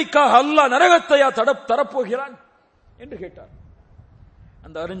 நன்மைக்காக அல்லாஹ் நரகத்தையா தரப்போகிறான் என்று கேட்டார்.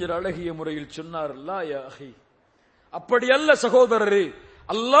 அந்த அறிஞர் அழகிய முறையில் சொன்னார், லா யா அஹி, அப்படி அல்ல சகோதரரே,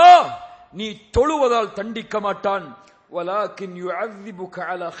 அல்லாஹ் நீ தொழுவதால் தண்டிக்க மாட்டான். வலாக்கின் யுஅذிபுக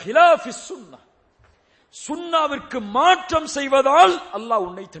அலா கிலாஃபிஸ் சுன்னஹ், சுன்னாவிற்கு மாற்றம் செய்வதால் அல்லாஹ்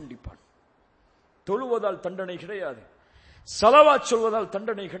உன்னை தண்டிப்பான். தொழுவதால் தண்டனை கிடையாது, ஸலவாத் சொல்வதால்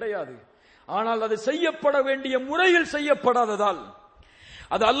தண்டனை கிடையாது. ஆனால் அது செய்யப்பட வேண்டிய முறையில் செய்யப்படாததால்,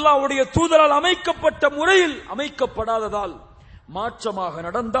 அது அல்லாஹ்வுடைய தூதரால் அமைக்கப்பட்ட முறையில் அமைக்கப்படாததால், மாற்றமாக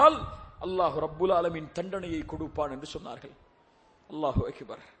நடந்தால் அல்லாஹ் ரப்புல் ஆலமீன் தண்டனையை கொடுப்பான் என்று சொன்னார்கள். அல்லாஹு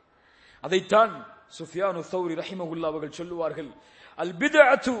அக்பர். அதைத்தான் சுஃபியானு ஸௌரி ரஹிமஹுல்லாஹ் அவர்கள் சொல்லுவார்கள், அல்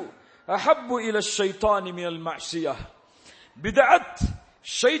பித்அத்து அஹப்பு இல ஷைத்தானி மினல் மஅசியஹ். பித்அத்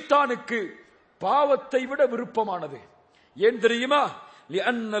ஷைத்தானுக்கு பாவத்தை விட விருப்பமானது. ஏன் தெரியுமா?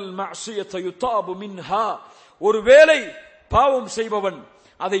 லிஅன்னல் மஅசியத யுதாபு மின்ஹா. ஒருவேளை பாவம் செய்பவன்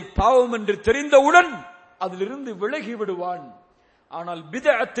அதை பாவம் என்று தெரிந்தவுடன் அதிலிருந்து விலகி விடுவான். ஆனால்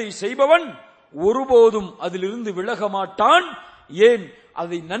பித்அத்தை செய்பவன் ஒருபோதும் அதிலிருந்து விலக மாட்டான். ஏன்?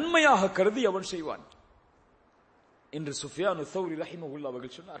 அதை நன்மையாக கருதி அவன் செய்வான் என்று சுஃபியானு ஸௌரி ரஹிமஹுல்லாஹ்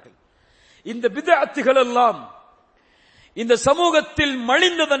அவர்கள் சொன்னார்கள். இந்த பித்அத்துகள் எல்லாம் இந்த சமூகத்தில்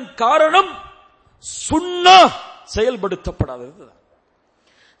மலிந்ததன் காரணம் சுன்னஹ் செயல்படுத்தப்படாதது.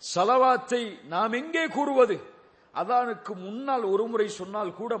 ஸலவாத்தை நாம் எங்கே கூறுவது? அதானுக்கு முன்னால் ஒரு முறை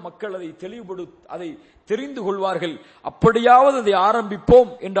சொன்னால் கூட மக்கள் அதை தெரிந்து கொள்வார்கள். அப்படியாவது அதை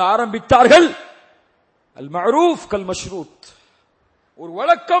ஆரம்பிப்போம் என்று ஆரம்பித்தார்கள். அல் மஅரூஃப் கல் மஷ்ரூத், ஒரு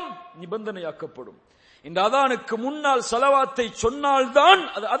வழக்கம் நிபந்தனையாக்கப்படும். இந்த அதானுக்கு முன்னால் ஸலவாத்தை சொன்னால்தான்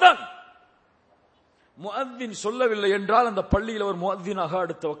அது அதான். முஅத்தின் சொல்லவில்லை என்றால் அந்த பள்ளியில் அவர் முஅத்தினாக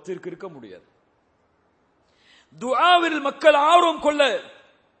அடுத்த வக்திற்கு இருக்க முடியாது. துஆவில் மக்கள் ஆர்வம்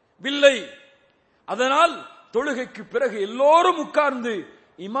கொள்ளவில்லை. அதனால் தொழுகைக்கு பிறகு எல்லோரும் உட்கார்ந்து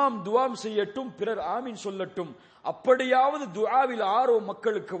இமாம் துஆம் செய்யட்டும், பிறர் ஆமீன் சொல்லட்டும், அப்படியாவது துஆவில் ஆர்வம்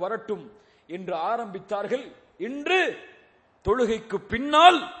மக்களுக்கு வரட்டும் என்று ஆரம்பித்தார்கள். இன்று தொழுகைக்கு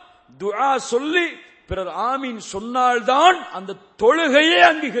பின்னால் துஆ சொல்லி பிறர் ஆமீன் சொன்னால்தான் அந்த தொழுகையே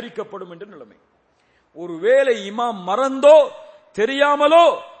அங்கீகரிக்கப்படும் என்ற நிலைமை. ஒருவேளை இமாம் மறந்தோ தெரியாமலோ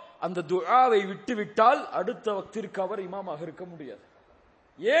அந்த துஆவை விட்டுவிட்டால் அடுத்த வக்திற்கு அவர் இமாமாக இருக்க முடியாது.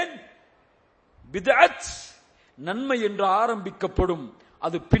 ஏன்? பித்அத் நன்மை என்று ஆரம்பிக்கப்படும்,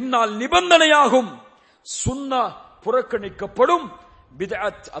 அது பின்னால் நிபந்தனையாகும். சுன்னா புறக்கணிக்கப்படும்,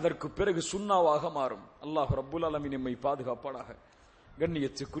 பித்அத் அதற்கு பிறகு சுன்னாவாக மாறும். அல்லாஹ் ரப்புல் ஆலமீன் நம்மை பாதுகாப்பானாக.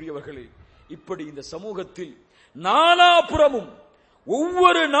 கண்ணியத்துக்குரியவர்களே, இப்படி இந்த சமூகத்தில் நாலாபுறமும்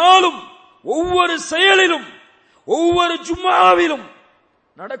ஒவ்வொரு நாளும் ஒவ்வொரு செயலிலும் ஒவ்வொரு ஜும்ஆவிலும்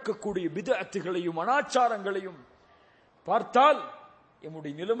நடக்கக்கூடிய பித்அத்துகளையும் அனாச்சாரங்களையும் பார்த்தால்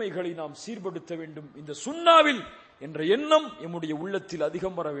எம்முடைய நிலைமைகளை நாம் சீர்படுத்த வேண்டும். இந்த சுன்னாவில் என்ற எண்ணம் எம்முடைய உள்ளத்தில்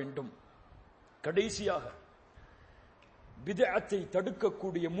அதிகம் வர வேண்டும். கடைசியாக பித்அத்தை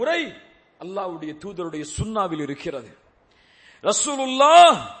தடுக்கக்கூடிய முறை அல்லாஹ்வுடைய தூதருடைய சுன்னாவில் இருக்கிறது.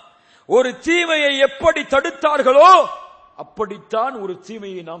 ரசூலுல்லாஹ் ஒரு தீமையை எப்படி தடுத்தார்களோ அப்படித்தான் ஒரு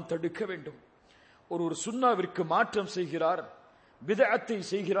தீமையை நாம் தடுக்க வேண்டும். ஒரு சுன்னாவிற்கு மாற்றம் செய்கிறார், பிதஅத்தை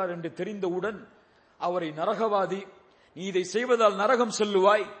செய்கிறார் என்று தெரிந்தவுடன் அவரை நரகவாதி, நீ இதை செய்வதால் நரகம்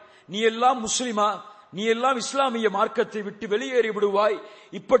செல்லுவாய், நீ எல்லாம் முஸ்லிமா, நீ எல்லாம் இஸ்லாமிய மார்க்கத்தை விட்டு வெளியேறி விடுவாய்,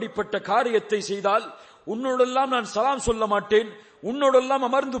 இப்படிப்பட்ட காரியத்தை செய்தால் உன்னோடெல்லாம் நான் சலாம் சொல்ல மாட்டேன், உன்னோடெல்லாம்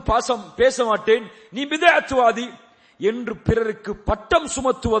அமர்ந்து பேச மாட்டேன், நீ பிதஅத்வாதி என்று பிறருக்கு பட்டம்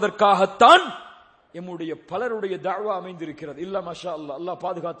சுமத்துவதற்காகத்தான் எம்முடைய பலருடைய தஅவா அமைந்திருக்கிறது. இல்ல மாஷா அல்லாஹ், அல்லாஹ்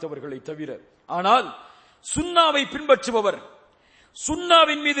பாதுகாத்தவர்களை தவிர. ஆனால் சுன்னாவை பின்பற்றுபவர்,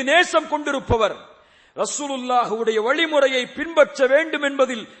 சுன்னாவின் மீது நேசம் கொண்டிருப்பவர், ரசூலுல்லாஹுடைய வழிமுறையை பின்பற்ற வேண்டும்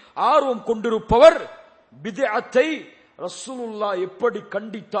என்பதில் ஆர்வம் கொண்டிருப்பவர் பித்அத்தை ரசூலுல்லாஹ் எப்படி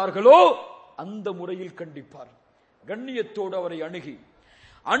கண்டித்தார்களோ அந்த முறையில் கண்டிப்பார். கண்ணியத்தோடு அவரை அணுகி,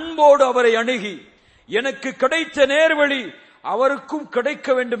 அன்போடு அவரை அணுகி, எனக்கு கிடைத்த நேர்வழி அவருக்கும் கிடைக்க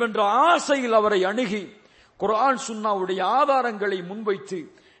வேண்டும் என்ற ஆசையில் அவரை அணுகி, குர்ஆன் சுன்னாவுடைய ஆதாரங்களை முன்வைத்து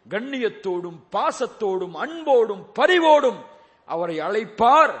கண்ணியத்தோடும் பாசத்தோடும் அன்போடும் பரிவோடும் அவரை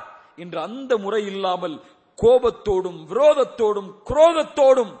அழைப்பார். இன்று அந்த முறை இல்லாமல் கோபத்தோடும் விரோதத்தோடும்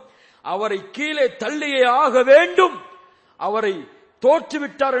குரோதத்தோடும் அவரை கீழே தள்ளியே ஆக வேண்டும், அவரை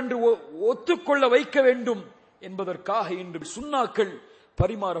தோற்றுவிட்டார் என்று ஒத்துக்கொள்ள வைக்க வேண்டும் என்பதற்காக இன்று சுன்னாக்கள்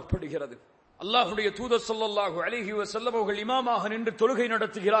பரிமாறப்படுகிறது. அல்லாஹ்வுடைய தூதர் ஸல்லல்லாஹு அலைஹி வஸல்லம் அவர்கள் இமாமாக நின்று தொழுகை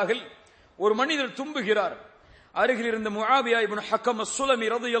நடத்துகிறார்கள். ஒரு மனிதர் தும்புகிறார். அருகில் இருந்த முஆவியா இப்னு ஹக்கம் அஸ்-சுலமி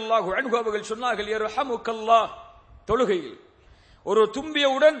ரலியல்லாஹு அன்ஹு அவர்கள் சொன்னார்கள், யர்ஹமுக்கல்லாஹ். தொழுகையில் ஒரு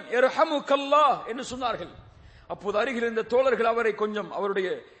தும்பியவுடன் யர்ஹமுக்கல்லாஹ் என்று சொன்னார்கள். அப்போது அருகில் இருந்த தோழர்கள் அவரை அவருடைய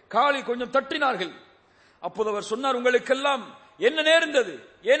காலில் கொஞ்சம் தட்டினார்கள். அப்போது அவர் சொன்னார், உங்களுக்கெல்லாம் என்ன நேர்ந்தது,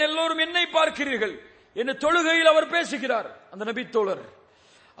 ஏன் எல்லோரும் என்னை பார்க்கிறீர்கள் என்று தொழுகையில் அவர் பேசுகிறார். அந்த நபி தோழர்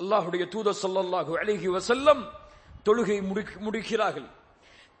அல்லாஹ்வுடைய தூதர் ஸல்லல்லாஹு அலைஹி வஸல்லம் தொழுகை முடிக்கிறார்கள்.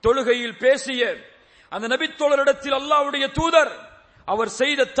 தொழுகையில் பேசிய அந்த நபி தோழரிடத்தில் அல்லாஹ்வுடைய தூதர் அவர்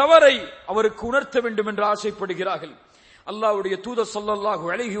செய்த தவறை அவருக்கு உணர்த்த வேண்டும் என்று ஆசைப்படுகிறார்கள். அல்லாஹ்வுடைய தூதர் ஸல்லல்லாஹு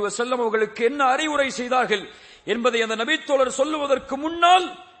அலைஹி வஸல்லம் அவர்களுக்கு என்ன அறிவுரை செய்தார்கள் என்பதை அந்த நபி தோழர் சொல்லுவதற்கு முன்னால்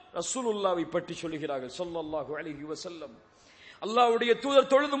ரசூலுல்லாஹ்வை பற்றி சொல்கிறார்கள் ஸல்லல்லாஹு அலைஹி வஸல்லம். அல்லாஹ்வுடைய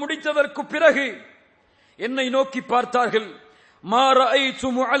தூதர் தொழுது முடித்ததற்கு பிறகு என்னை நோக்கி பார்த்தார்கள். மா ரஅய்து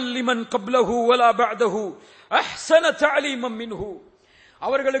முஅல்லிமன் கப்லஹு வலா பஅதஹு அஹ்ஸன தஅலீமன் மின்ஹு.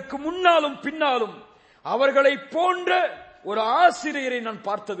 அவர்களுக்கு முன்னாலும் பின்னாலும் அவர்களை போன்ற ஒரு ஆசிரியரை நான்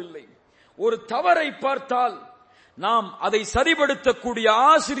பார்த்ததில்லை. ஒரு தவறை பார்த்தால் நாம் அதை சரிபடுத்தக்கூடிய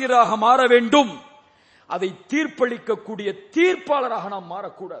ஆசிரியராக மாற வேண்டும், அதை தீர்ப்பளிக்கக்கூடிய தீர்ப்பாளராக நாம்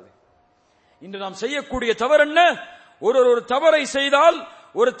மாறக்கூடாது. இன்று நாம் செய்யக்கூடிய தவறு என்ன? ஒரு தவறை செய்தால்,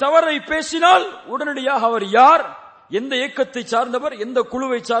 ஒரு தவறை பேசினால் உடனடியாக அவர் யார், எந்த இயக்கத்தை சார்ந்தவர், எந்த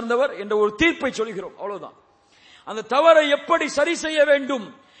குழுவை சார்ந்தவர் என்ற ஒரு தீர்ப்பை சொல்கிறோம், அவ்வளவுதான். அந்த தவறை எப்படி சரி செய்ய வேண்டும்,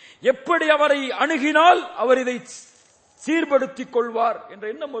 எப்படி அவரை அணுகினால் அவர் இதை சீர்படுத்திக் கொள்வார் என்ற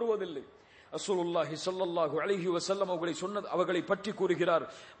எண்ணம் வருவதில்லை. ரசூலுல்லாஹி ஸல்லல்லாஹு அலைஹி வஸல்லம் அவர்களை பற்றி கூறுகிறார்,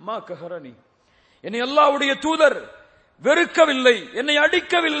 மா கஹரனி, என்னை அல்லாஹ்வுடைய தூதர் வெறுக்கவில்லை, என்னை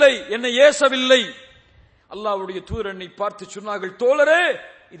அடிக்கவில்லை, என்னை ஏசவில்லை. அல்லாஹ்வுடைய தூதர் என்னை பார்த்து சொன்னார்கள், தோழரே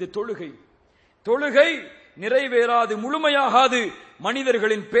இது தொழுகை, தொழுகை நிறைவேறாது, முழுமையாகாது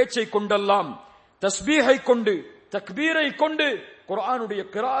மனிதர்களின் பேச்சை கொண்டெல்லாம், தஸ்பீஹை கொண்டு, தக்பீரை கொண்டு, குர்ஆனுடைய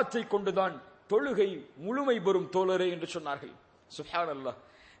கிராஅத்தை கொண்டுதான் தொழுகை முழுமை பெறும் தோழரே என்று சொன்னார்கள். சுப்ஹானல்லாஹ்.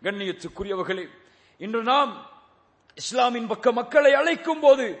 கண்ணியத்துக்குரியவர்களே, இன்று நாம் இஸ்லாமின் பக்க மக்களை அழைக்கும்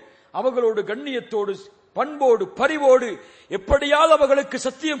போது அவர்களோடு கண்ணியத்தோடு பண்போடு பரிவோடு எப்படியாவது அவர்களுக்கு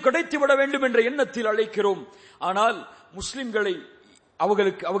சத்தியம் கிடைத்துவிட வேண்டும் என்ற எண்ணத்தில் அழைக்கிறோம். ஆனால் முஸ்லிம்களை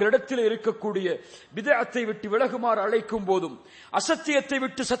அவர்களிடத்தில் இருக்கக்கூடிய பிதஅத்தை விட்டு விலகுமாறு அழைக்கும் போதும், அசத்தியத்தை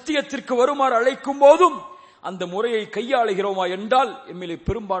விட்டு சத்தியத்திற்கு வருமாறு அழைக்கும் போதும் அந்த முறையை கையாளுகிறோமா என்றால் எம்மிலே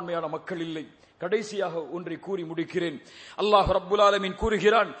பெரும்பான்மையான மக்கள் இல்லை. கடைசியாக ஒன்றை கூறி முடிக்கிறேன். அல்லாஹ் ரப்புல் ஆலமீன்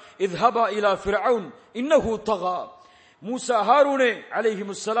கூறுகிறான், இத்ஹபா இலா ஃபிர்அவுன் இன்னஹு தகா. மூசா ஹாரூனே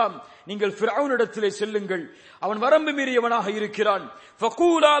அலைஹிமுஸ்ஸலாம், நீங்கள் ஃபிர்அவுனிடத்திலே செல்லுங்கள், அவன் வரம்பு மீறியவனாக இருக்கிறான்.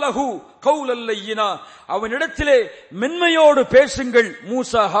 ஃபகூலா லஹு கௌலல் லையினா, அவனிடத்திலே மென்மையோடு பேசுங்கள்.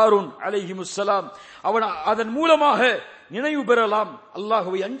 மூசா ஹாரூன் அலைஹிமுஸ்ஸலாம் அவன் அதன் மூலமாக நினைவு பெறலாம்,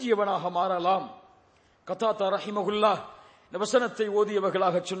 அல்லாஹ்வை அஞ்சியவனாக மாறலாம். கதாதா ரஹிமஹுல்லாஹ் இந்த வசனத்தை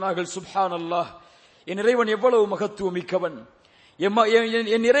ஓதியவர்களாக சொன்னார்கள், சுப்ஹானல்லாஹ், என் இறைவன் எவ்வளவு மகத்துவம் மிக்கவன்,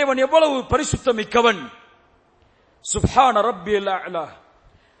 என் இறைவன் எவ்வளவு பரிசுத்தம் மிக்கவன். சுப்ஹான ரப்பில் அலா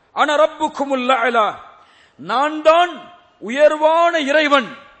அன ரப்புக்குமுல் அலா, நான் தான் உயர்வான இறைவன்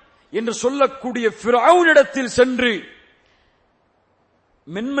என்று சொல்லக்கூடிய ஃபிர்அவுனிடத்தில் சென்று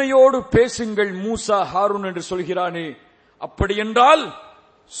மென்மையோடு பேசுங்கள் மூசா ஹாரூன் என்று சொல்கிறானே, அப்படி என்றால்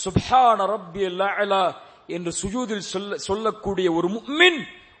சுப்ஹான ரப்பியல் அலா என்று சுஜூதில் சொல்லக்கூடிய ஒரு முஃமின்,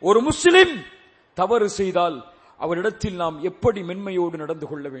 ஒரு முஸ்லிம் தவறு செய்தால் அவரிடத்தில் நாம் எப்படி மென்மையோடு நடந்து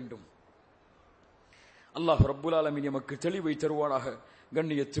கொள்ள வேண்டும்? அல்லாஹ் ரப்புல் ஆலமீன் எமக்கு தெளிவை தருவானாக.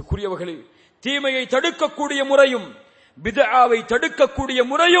 கண்ணியத்துக்குரியவர்களே, தீமையை தடுக்கக்கூடிய முறையும் பித்ஆவை தடுக்கக்கூடிய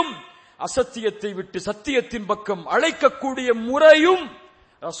முறையும் அசத்தியத்தை விட்டு சத்தியத்தின் பக்கம் அழைக்கக்கூடிய முறையும்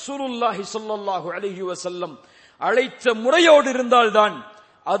ரசூலுல்லாஹி ஸல்லல்லாஹு அலைஹி வஸல்லம் அழைத்த முறையோடு இருந்தால்தான்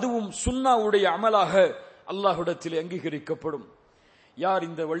அதுவும் சுன்னாவுடைய அமலாக அல்லாஹ்விடத்தில் அங்கீகரிக்கப்படும். யார்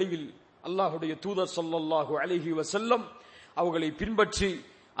இந்த வழியில் அல்லாஹ்வுடைய தூதர் ஸல்லல்லாஹு அலைஹி வஸல்லம் அவர்களை பின்பற்றி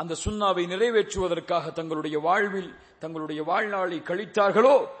அந்த சுன்னாவை நிறைவேற்றுவதற்காக தங்களுடைய வாழ்வில் தங்களுடைய வாழ்நாளை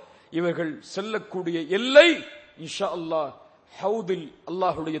கழித்தார்களோ இவர்கள் செல்லக்கூடிய எல்லை இன்ஷா அல்லாஹ் ஹவுதில்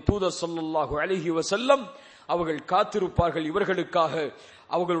அல்லாஹ்வுடைய தூதர் ஸல்லல்லாஹு அலைஹி வஸல்லம் அவர்கள் காத்திருப்பார்கள். இவர்களுக்காக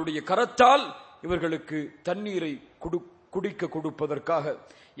அவர்களுடைய கரத்தால் இவர்களுக்கு தண்ணீரை குடிக்க கொடுப்பதற்காக.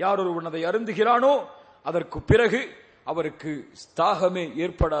 யார் ஒருவன் அதை அருந்துகிறானோ அதற்கு பிறகு அவருக்கு தாகமே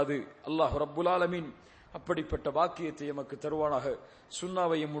ஏற்படாது. அல்லாஹ் ரப்புல் ஆலமீன் அப்படிப்பட்ட வாக்கியத்தை எமக்கு தருவானாக.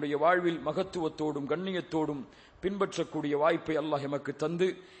 சுன்னாவை எம்முடைய வாழ்வில் மகத்துவத்தோடும் கண்ணியத்தோடும் பின்பற்றக்கூடிய வாய்ப்பை அல்லாஹ் எமக்கு தந்து,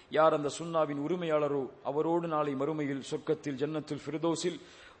 யார் அந்த சுன்னாவின் உரிமையாளரோ அவரோடு நாளை மறுமையில் சொர்க்கத்தில் ஜன்னத்துல் ஃபிர்தௌஸில்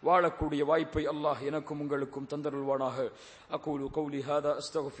வாழக்கூடிய வாய்ப்பை அல்லாஹ் எனக்கும் உங்களுக்கும் தந்தருள்வானாக. அகூலு கௌலி ஹாதா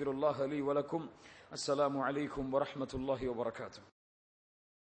அஸ்தக்ஃபிருல்லாஹ லீ வலக்கும். அஸ்ஸலாமு அலைக்கும் வரஹ்மத்துல்லாஹி வபரகாத்துஹு.